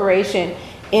incorporation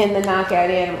in the knockout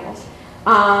animals.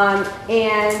 And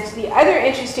the other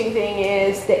interesting thing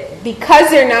is that because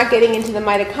they're not getting into the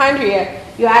mitochondria,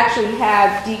 you actually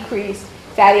have decreased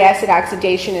fatty acid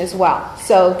oxidation as well.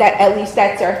 So that at least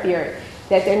that's our theory,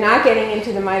 that they're not getting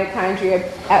into the mitochondria.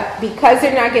 Because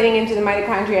they're not getting into the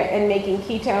mitochondria and making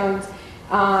ketones,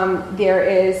 there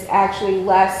is actually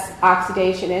less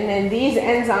oxidation. And then these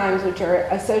enzymes, which are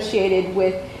associated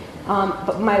with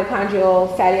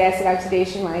mitochondrial fatty acid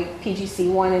oxidation like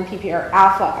PGC1 and PPR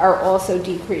alpha, are also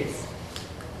decreased.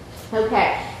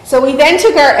 Okay, so we then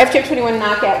took our FGF21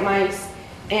 knockout mice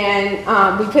and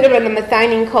we put them on the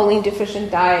methionine choline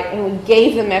deficient diet, and we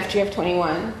gave them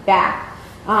FGF21 back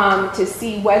to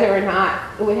see whether or not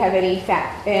it would have any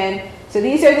effect. And so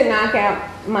these are the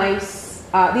knockout mice.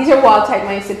 These are wild type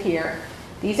mice up here.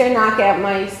 These are knockout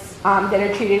mice that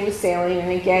are treated with saline,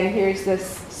 and again, here's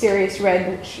this serious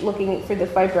red looking for the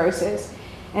fibrosis.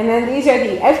 And then these are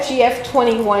the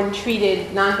FGF21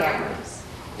 treated knockout mice,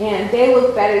 and they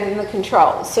look better than the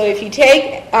controls. So if you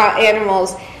take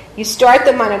animals, you start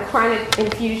them on a chronic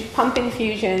pump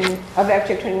infusion of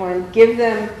FGF21,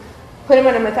 put them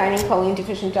on a methionine choline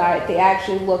deficient diet, they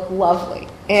actually look lovely,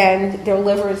 and their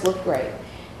livers look great.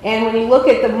 And when you look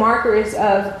at the markers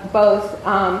of both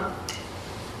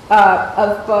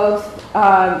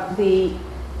the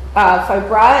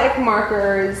fibrotic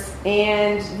markers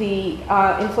and the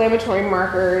inflammatory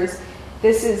markers,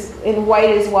 this is in white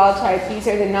is wild type. These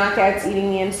are the knockouts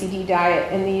eating the MCD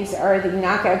diet, and these are the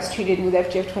knockouts treated with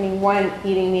FGF21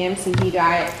 eating the MCD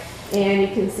diet. And you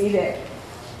can see that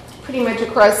pretty much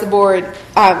across the board,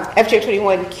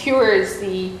 FGF21 cures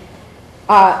the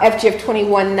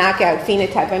FGF21 knockout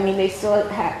phenotype. I mean, they still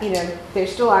have, they're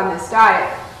still on this diet,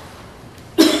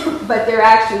 but they're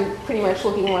actually pretty much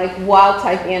looking like wild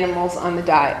type animals on the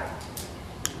diet.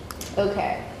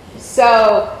 Okay,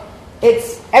 so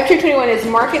FGF21 is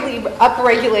markedly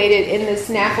upregulated in this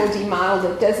NAFLD model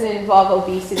that doesn't involve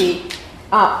obesity.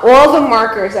 All the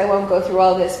markers, I won't go through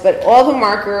all this, but all the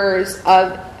markers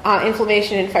of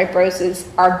inflammation and fibrosis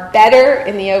are better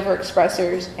in the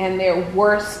overexpressors, and they're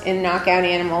worse in knockout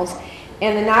animals.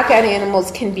 And the knockout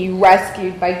animals can be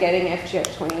rescued by getting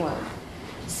FGF21.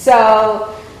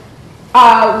 So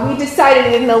we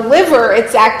decided in the liver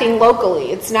it's acting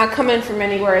locally. It's not coming from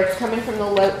anywhere. It's coming from the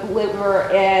liver,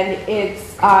 and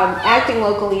it's acting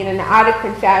locally in an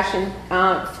autocrine fashion,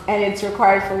 and it's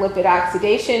required for lipid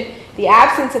oxidation. The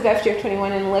absence of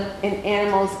FGF21 in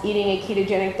animals eating a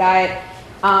ketogenic diet,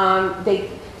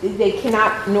 they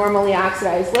cannot normally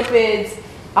oxidize lipids.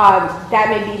 That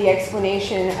may be the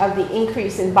explanation of the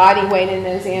increase in body weight in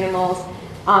those animals.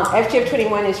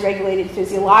 FGF21 is regulated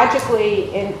physiologically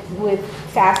with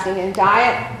fasting and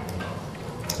diet.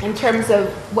 In terms of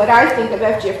what I think of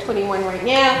FGF21 right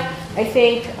now, I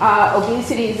think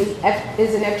obesity is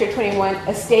an FGF21,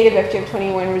 a state of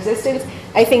FGF21 resistance.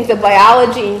 I think the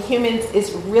biology in humans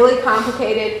is really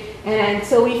complicated, and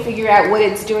until we figure out what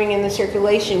it's doing in the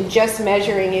circulation, just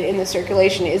measuring it in the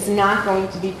circulation is not going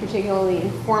to be particularly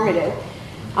informative.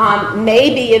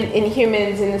 Maybe in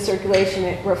humans in the circulation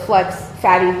it reflects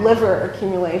fatty liver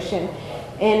accumulation.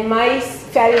 In mice,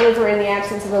 fatty liver in the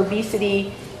absence of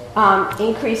obesity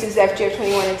increases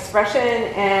FGF21 expression,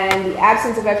 and the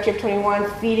absence of FGF21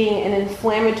 feeding an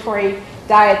inflammatory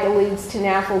diet that leads to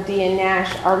NAFLD and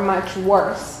NASH are much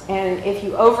worse. And if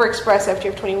you overexpress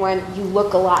FGF21, you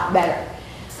look a lot better.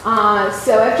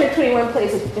 So FGF21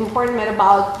 plays an important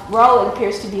metabolic role. It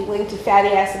appears to be linked to fatty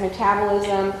acid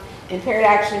metabolism. Impaired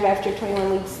action of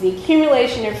FGF21 leads to the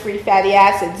accumulation of free fatty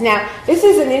acids. Now, this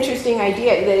is an interesting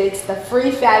idea that it's the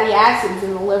free fatty acids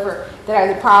in the liver that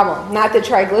are the problem, not the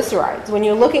triglycerides. When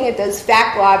you're looking at those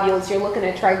fat globules, you're looking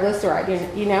at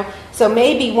triglyceride, you know. So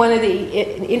maybe one of the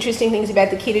interesting things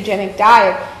about the ketogenic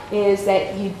diet is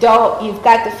that you've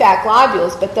got the fat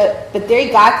globules, but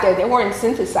they got there, they weren't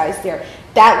synthesized there.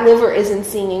 That liver isn't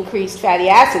seeing increased fatty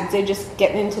acids. They're just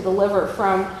getting into the liver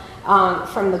from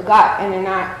the gut, and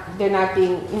they're not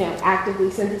being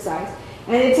actively synthesized.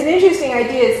 And it's an interesting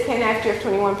idea: is can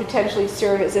FGF21 potentially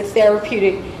serve as a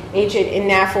therapeutic agent in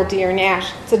NAFLD or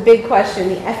NASH? It's a big question.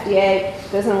 The FDA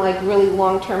doesn't like really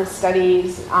long-term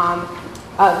studies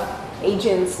of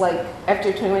agents like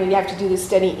FGF21. You have to do this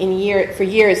study for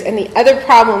years. And the other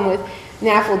problem with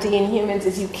NAFLD in humans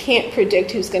is you can't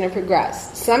predict who's going to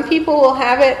progress. Some people will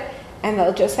have it and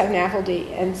they'll just have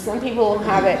NAFLD, and some people will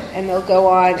have it and they'll go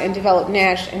on and develop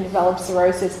NASH and develop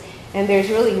cirrhosis, and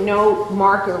there's really no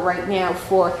marker right now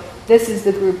for this is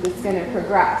the group that's going to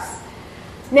progress.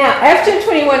 Now,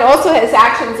 FGF21 also has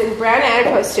actions in brown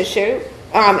adipose tissue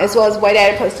as well as white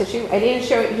adipose tissue. I didn't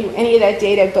show you any of that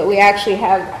data, but we actually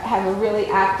have a really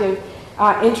active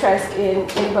interest in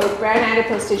both brown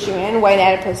adipose tissue and white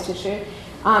adipose tissue.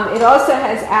 It also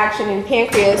has action in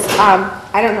pancreas.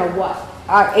 I don't know what.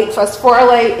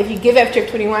 8-phosphorylate. If you give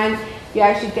FGF21, you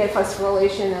actually get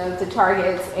phosphorylation of the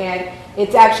targets, and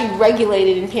it's actually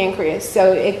regulated in pancreas.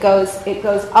 So it goes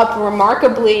up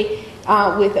remarkably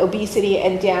with obesity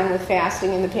and down with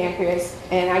fasting in the pancreas.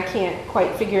 And I can't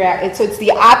quite figure out it. So it's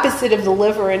the opposite of the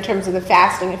liver in terms of the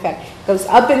fasting effect. It goes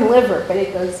up in liver, but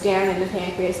it goes down in the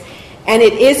pancreas. And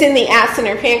it is in the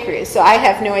acinar pancreas. So I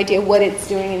have no idea what it's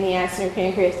doing in the acinar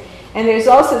pancreas. And there's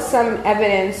also some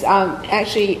evidence,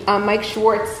 Mike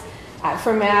Schwartz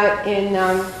from out in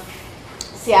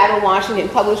Seattle, Washington,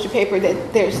 published a paper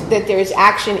that there's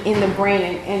action in the brain,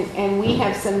 and we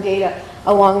have some data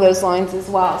along those lines as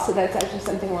well. So that's actually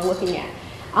something we're looking at.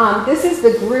 This is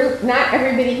the group. Not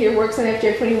everybody here works on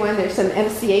FGF21. There's some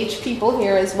MCH people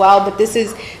here as well, but this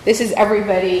is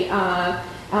everybody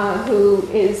who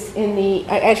is in the.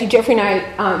 Actually, Jeffrey and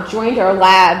I joined our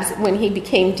labs when he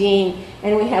became dean.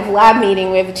 And we have lab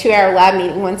meeting. We have a 2-hour lab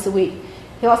meeting once a week.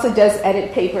 He also does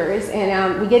edit papers,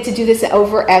 and we get to do this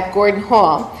over at Gordon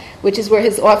Hall, which is where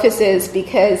his office is,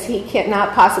 because he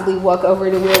cannot possibly walk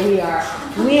over to where we are.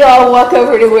 We all walk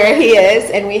over to where he is,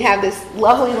 and we have this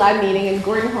lovely lab meeting. And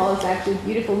Gordon Hall is actually a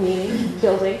beautiful meeting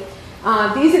building.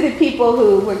 These are the people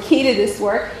who were key to this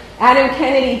work. Adam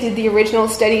Kennedy did the original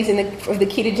studies of the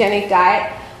ketogenic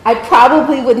diet. I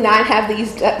probably would not have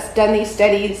done these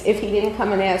studies if he didn't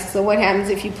come and ask, so what happens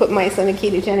if you put mice on a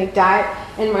ketogenic diet?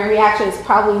 And my reaction is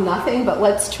probably nothing, but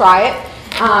let's try it.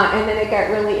 And then it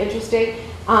got really interesting.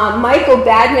 Michael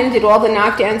Badman did all the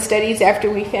knockdown studies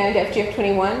after we found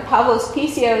FGF21. Pavlos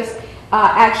Pisios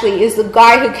actually is the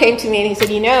guy who came to me and he said,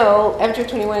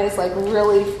 FGF21 is like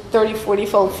really 30,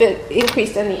 40-fold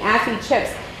increased on the AFI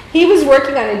chips. He was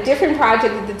working on a different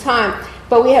project at the time.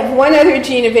 But we have one other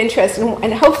gene of interest,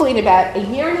 and hopefully in about a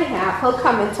year and a half, he'll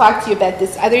come and talk to you about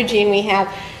this other gene we have,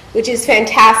 which is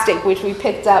fantastic, which we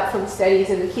picked up from studies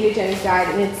of the ketogenic diet,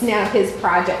 and it's now his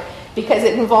project because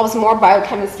it involves more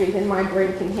biochemistry than my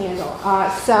brain can handle.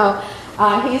 So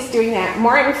he's doing that.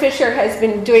 Martin Fisher has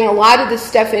been doing a lot of the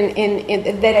stuff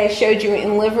that I showed you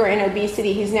in liver and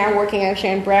obesity. He's now working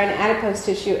actually on brown adipose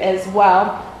tissue as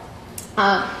well.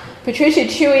 Patricia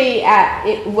Chewy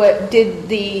did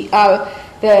the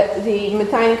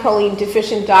methionine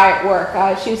deficient diet work.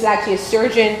 She was actually a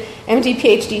surgeon, MD,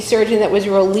 PhD surgeon that was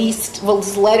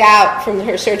let out from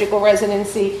her surgical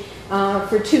residency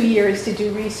for 2 years to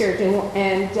do research,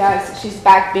 and she's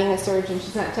back being a surgeon.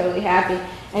 She's not totally happy.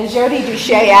 And Jody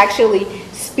Duché actually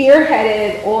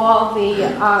spearheaded all the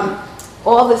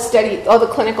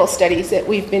clinical studies that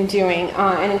we've been doing,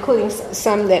 and including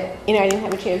some that I didn't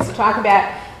have a chance to talk about.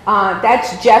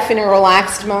 That's Jeff in a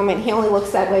relaxed moment. He only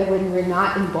looks that way when we're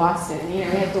not in Boston. We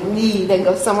have to leave and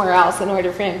go somewhere else in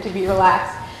order for him to be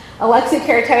relaxed. Alexei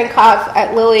Karatenikov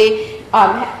at Lilly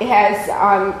has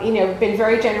been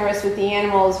very generous with the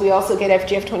animals. We also get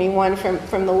FGF21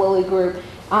 from the Lilly group,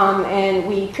 and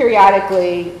we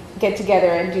periodically get together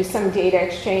and do some data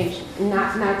exchange.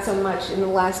 Not so much in the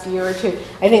last year or two.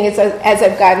 I think it's as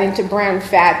I've gotten into brown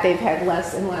fat, they've had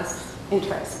less and less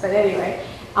interest. But anyway.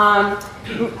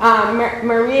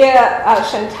 Maria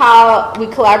Chantal, we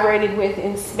collaborated with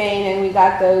in Spain, and we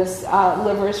got those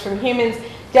livers from humans.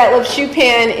 Detlef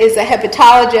Chupin is a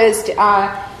hepatologist.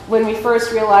 When we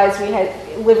first realized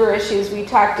liver issues. We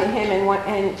talked to him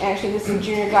and actually this is a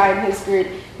junior guy in his group,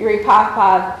 Yuri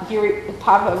Popov.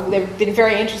 They've been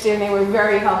very interested and they were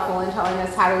very helpful in telling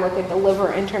us how to look at the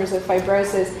liver in terms of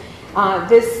fibrosis.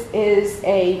 This is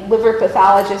a liver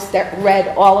pathologist that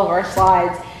read all of our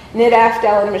slides. Nid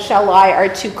Afdel and Michelle Lai are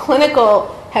two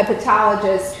clinical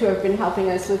hepatologists who have been helping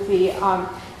us with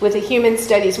the human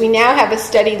studies. We now have a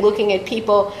study looking at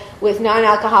people with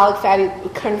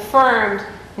confirmed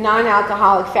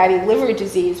non-alcoholic fatty liver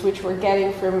disease, which we're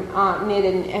getting from Nid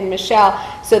and Michelle,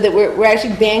 so that we're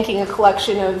actually banking a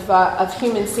collection of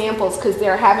human samples because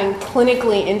they're having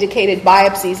clinically indicated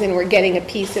biopsies, and we're getting a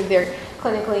piece of their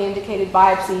clinically indicated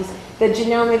biopsies. The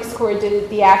genomics core did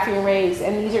the AfriArrays,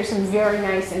 and these are some very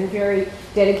nice and very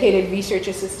dedicated research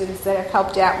assistants that have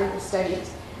helped out with the studies.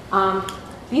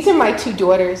 These are my two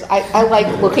daughters. I like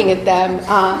looking at them.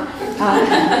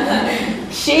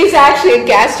 She's actually a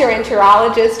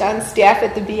gastroenterologist on staff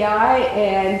at the BI,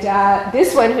 and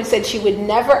this one who said she would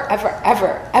never, ever,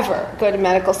 ever, ever go to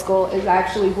medical school is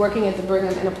actually working at the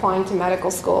Brigham and applying to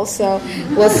medical school. So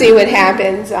we'll see what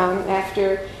happens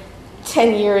after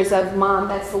 10 years of mom.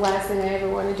 That's the last thing I ever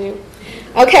want to do.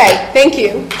 Okay, thank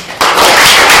you.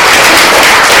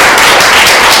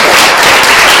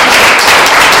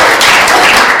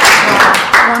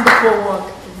 Wonderful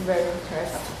work. Very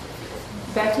impressed.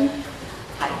 Becky?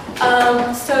 Hi.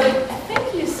 So I think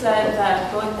you said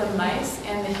that both the mice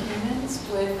and the humans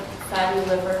with fatty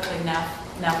liver, like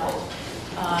NAFLD,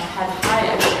 had high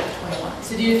FGF21.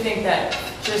 So do you think that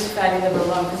just fatty liver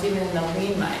alone, because even in the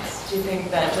lean mice, do you think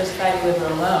that just fatty liver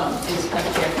alone is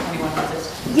FGF21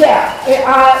 resistant?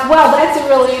 Yeah. Well, that's a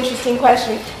really interesting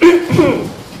question.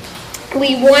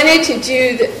 We wanted to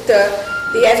do the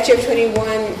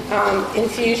FGF21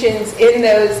 infusions in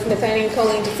those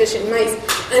methionine-choline deficient mice.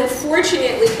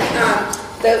 Unfortunately,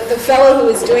 the fellow who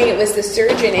was doing it was the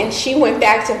surgeon, and she went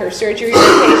back to her surgery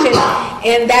rotation.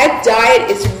 And that diet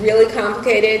is really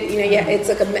complicated.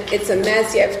 It's a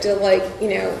mess. You have to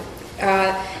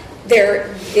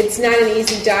it's not an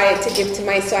easy diet to give to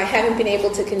mice. So I haven't been able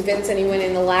to convince anyone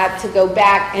in the lab to go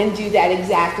back and do that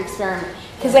exact experiment.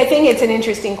 Because I think it's an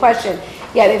interesting question.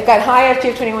 Yeah, they've got high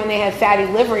FGF21, they have fatty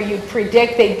liver. You'd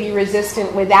predict they'd be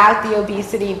resistant without the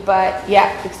obesity, but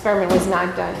yeah, the experiment was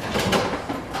not done.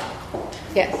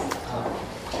 Yes?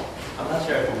 I'm not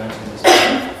sure if you mentioned this.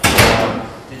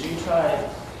 Did you try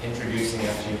introducing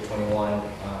FGF21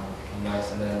 in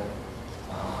mice and then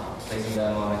placing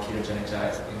them on a ketogenic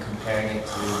diet and comparing it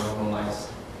to normal mice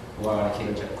who are on a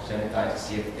ketogenic diet to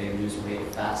see if they lose weight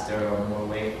faster or more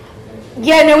weight?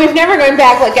 Yeah, no, we've never gone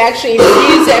back, actually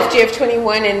use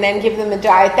FGF21 and then give them a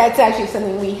diet. That's actually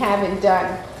something we haven't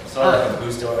done. So like a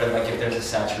booster, or if there's a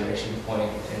saturation point,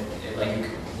 and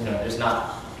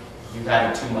you've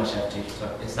added too much FGF,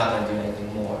 so it's not going to do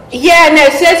anything more. Yeah, no,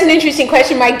 so that's an interesting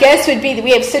question. My guess would be that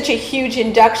we have such a huge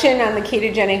induction on the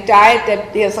ketogenic diet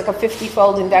that there's like a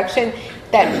 50-fold induction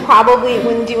that probably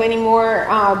wouldn't do any more,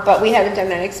 but we haven't done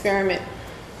that experiment.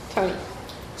 Tony?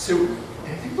 So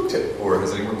have you looked at, or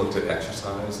has anyone looked at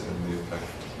exercise and the effect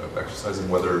of exercise and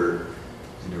whether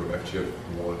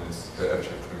FGF21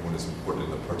 is important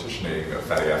in the partitioning of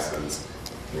fatty acids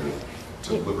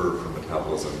to liver for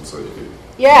metabolism, so you could.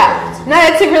 Yeah, no,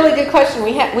 that's a really good question.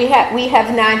 We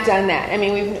have not done that. I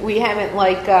mean, we haven't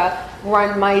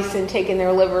run mice and taken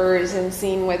their livers and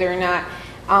seen whether or not.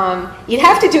 You'd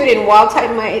have to do it in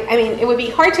wild-type mice. I mean, it would be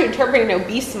hard to interpret in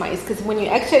obese mice because when you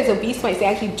exercise obese mice, they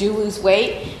actually do lose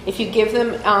weight. If you give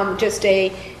them just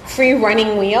a free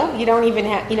running wheel, you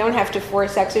don't have to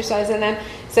force exercise on them.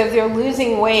 So if they're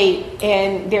losing weight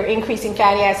and they're increasing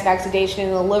fatty acid oxidation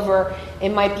in the liver, it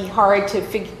might be hard to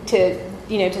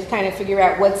kind of figure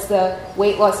out what's the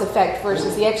weight loss effect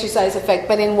versus the exercise effect.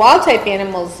 But in wild-type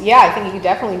animals, yeah, I think you could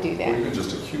definitely do that. Or even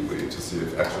just acutely to see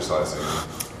if exercising.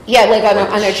 Yeah,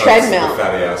 on a treadmill. The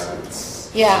fatty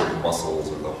acids. Yeah. The muscles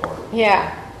or the heart.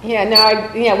 Yeah. Yeah. No.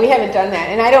 We haven't done that,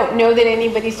 and I don't know that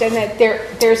anybody's done that.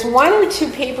 There's one or two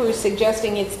papers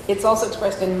suggesting it's also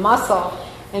expressed in muscle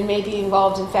and may be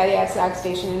involved in fatty acid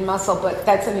oxidation in muscle, but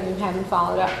that's something we haven't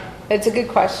followed up. It's a good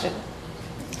question.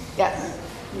 Yes.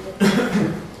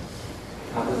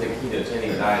 How does a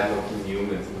ketogenic diet look in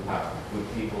humans, and how would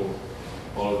people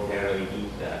voluntarily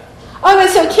eat that? Oh, no,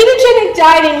 so ketogenic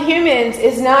diet in humans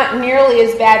is not nearly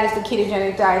as bad as the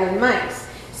ketogenic diet in mice.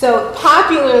 So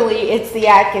popularly, it's the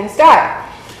Atkins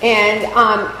diet. And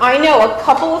I know a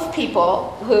couple of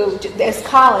people who, as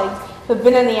colleagues, who've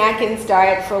been on the Atkins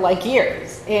diet for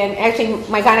years. And actually,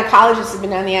 my gynecologist has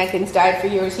been on the Atkins diet for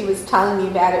years. He was telling me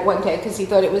about it one day because he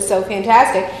thought it was so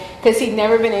fantastic. because he'd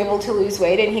never been able to lose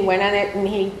weight, and he went on it, and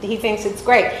he thinks it's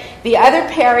great. The other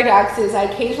paradox is I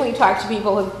occasionally talk to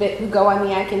people who go on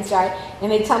the Atkins diet,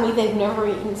 and they tell me they've never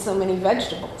eaten so many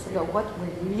vegetables. I go, what were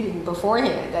you eating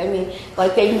beforehand? I mean,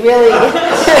 like they really,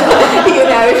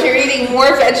 if you're eating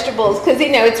more vegetables, because,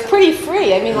 it's pretty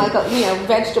free. I mean, like,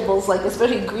 vegetables, like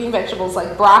especially green vegetables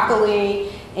like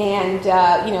broccoli and,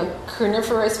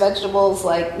 carnivorous vegetables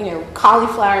like,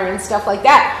 cauliflower and stuff like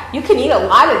that. You can eat a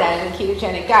lot of that in a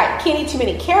ketogenic diet. You can't eat too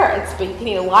many carrots, but you can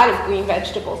eat a lot of green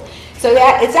vegetables. So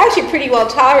that it's actually pretty well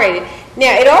tolerated.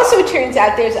 Now, it also turns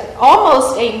out there's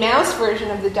almost a mouse version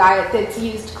of the diet that's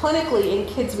used clinically in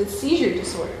kids with seizure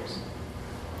disorders.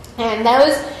 And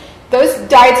those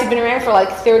diets have been around for like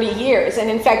 30 years. And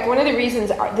in fact, one of the reasons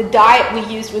the diet we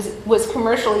used was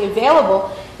commercially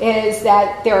available is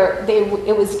that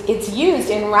it's used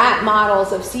in rat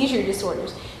models of seizure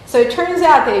disorders. So it turns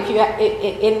out that if you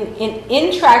in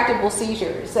intractable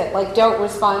seizures that like don't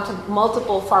respond to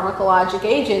multiple pharmacologic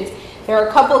agents, there are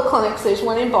a couple of clinics. There's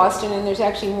one in Boston, and there's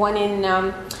actually one in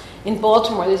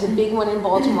Baltimore. There's a big one in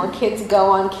Baltimore. Kids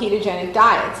go on ketogenic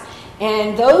diets,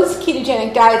 and those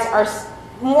ketogenic diets are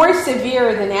more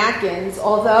severe than Atkins,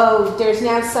 although there's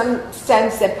now some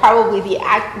sense that probably the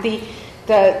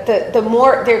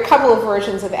more, there are a couple of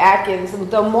versions of Atkins,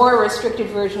 the more restricted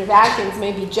version of Atkins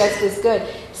may be just as good.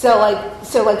 So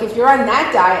like if you're on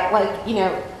that diet, like,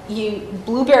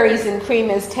 blueberries and cream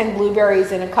is 10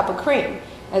 blueberries in a cup of cream,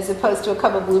 as opposed to a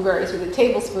cup of blueberries with a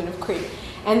tablespoon of cream.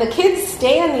 And the kids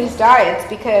stay on these diets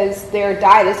because their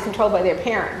diet is controlled by their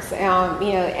parents, and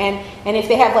if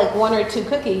they have like one or two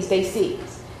cookies, they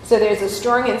seize. So there's a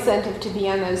strong incentive to be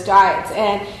on those diets.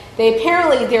 And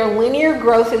apparently their linear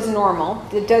growth is normal.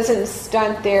 It doesn't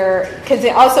stunt because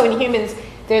also in humans,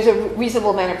 there's a reasonable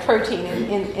amount of protein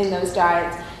in those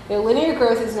diets. Their linear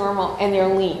growth is normal, and they're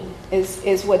lean,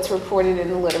 is what's reported in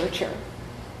the literature.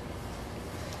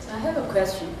 I have a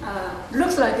question.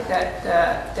 Looks like that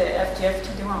the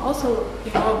FGF21 also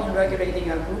involved in regulating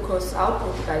glucose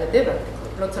output by the liver.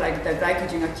 Looks like the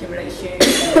glycogen accumulation in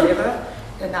the liver,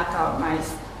 the knockout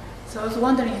mice. So I was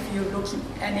wondering if you looked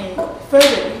any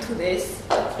further into this.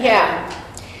 Yeah.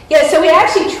 So we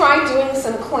actually tried doing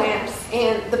some clamps,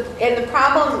 and the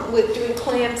problem with doing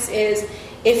clamps is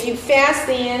if you fast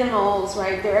the animals,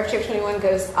 right, their FGF21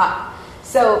 goes up.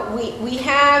 So we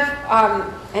have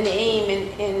an aim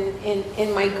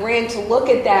in my grant to look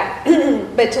at that,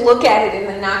 but to look at it in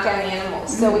the knockout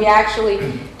animals. So we actually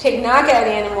take knockout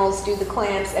animals, do the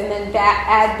clamps, and then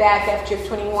add back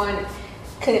FGF21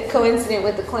 coincident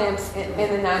with the clamps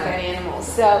in the knockout animals.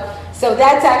 So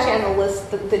that's actually on the list,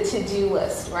 the to-do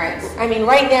list, right? I mean,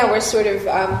 right now we're sort of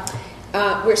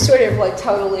like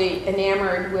totally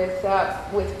enamored with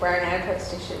brown adipose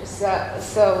tissues.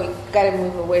 So we've got to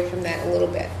move away from that a little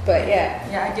bit. But yeah.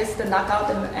 Yeah, I guess the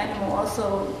knockout animal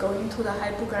also go into the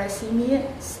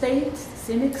hypoglycemic state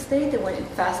when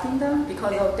fasting them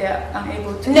because of they're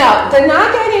unable to. No, the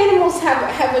knockout animals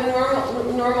have a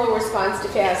normal response to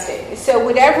fasting. So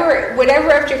whatever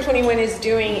FGF21 is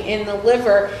doing in the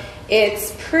liver,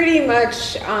 it's pretty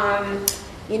much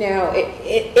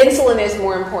insulin is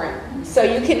more important. So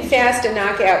you can fast a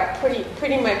knockout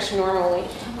pretty much normally,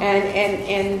 and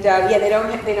they don't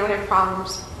have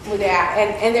problems with that,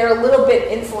 and they're a little bit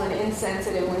insulin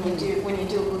insensitive when you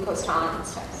do a glucose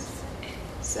tolerance test.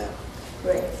 So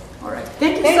great. All right.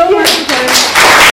 Thank you so much.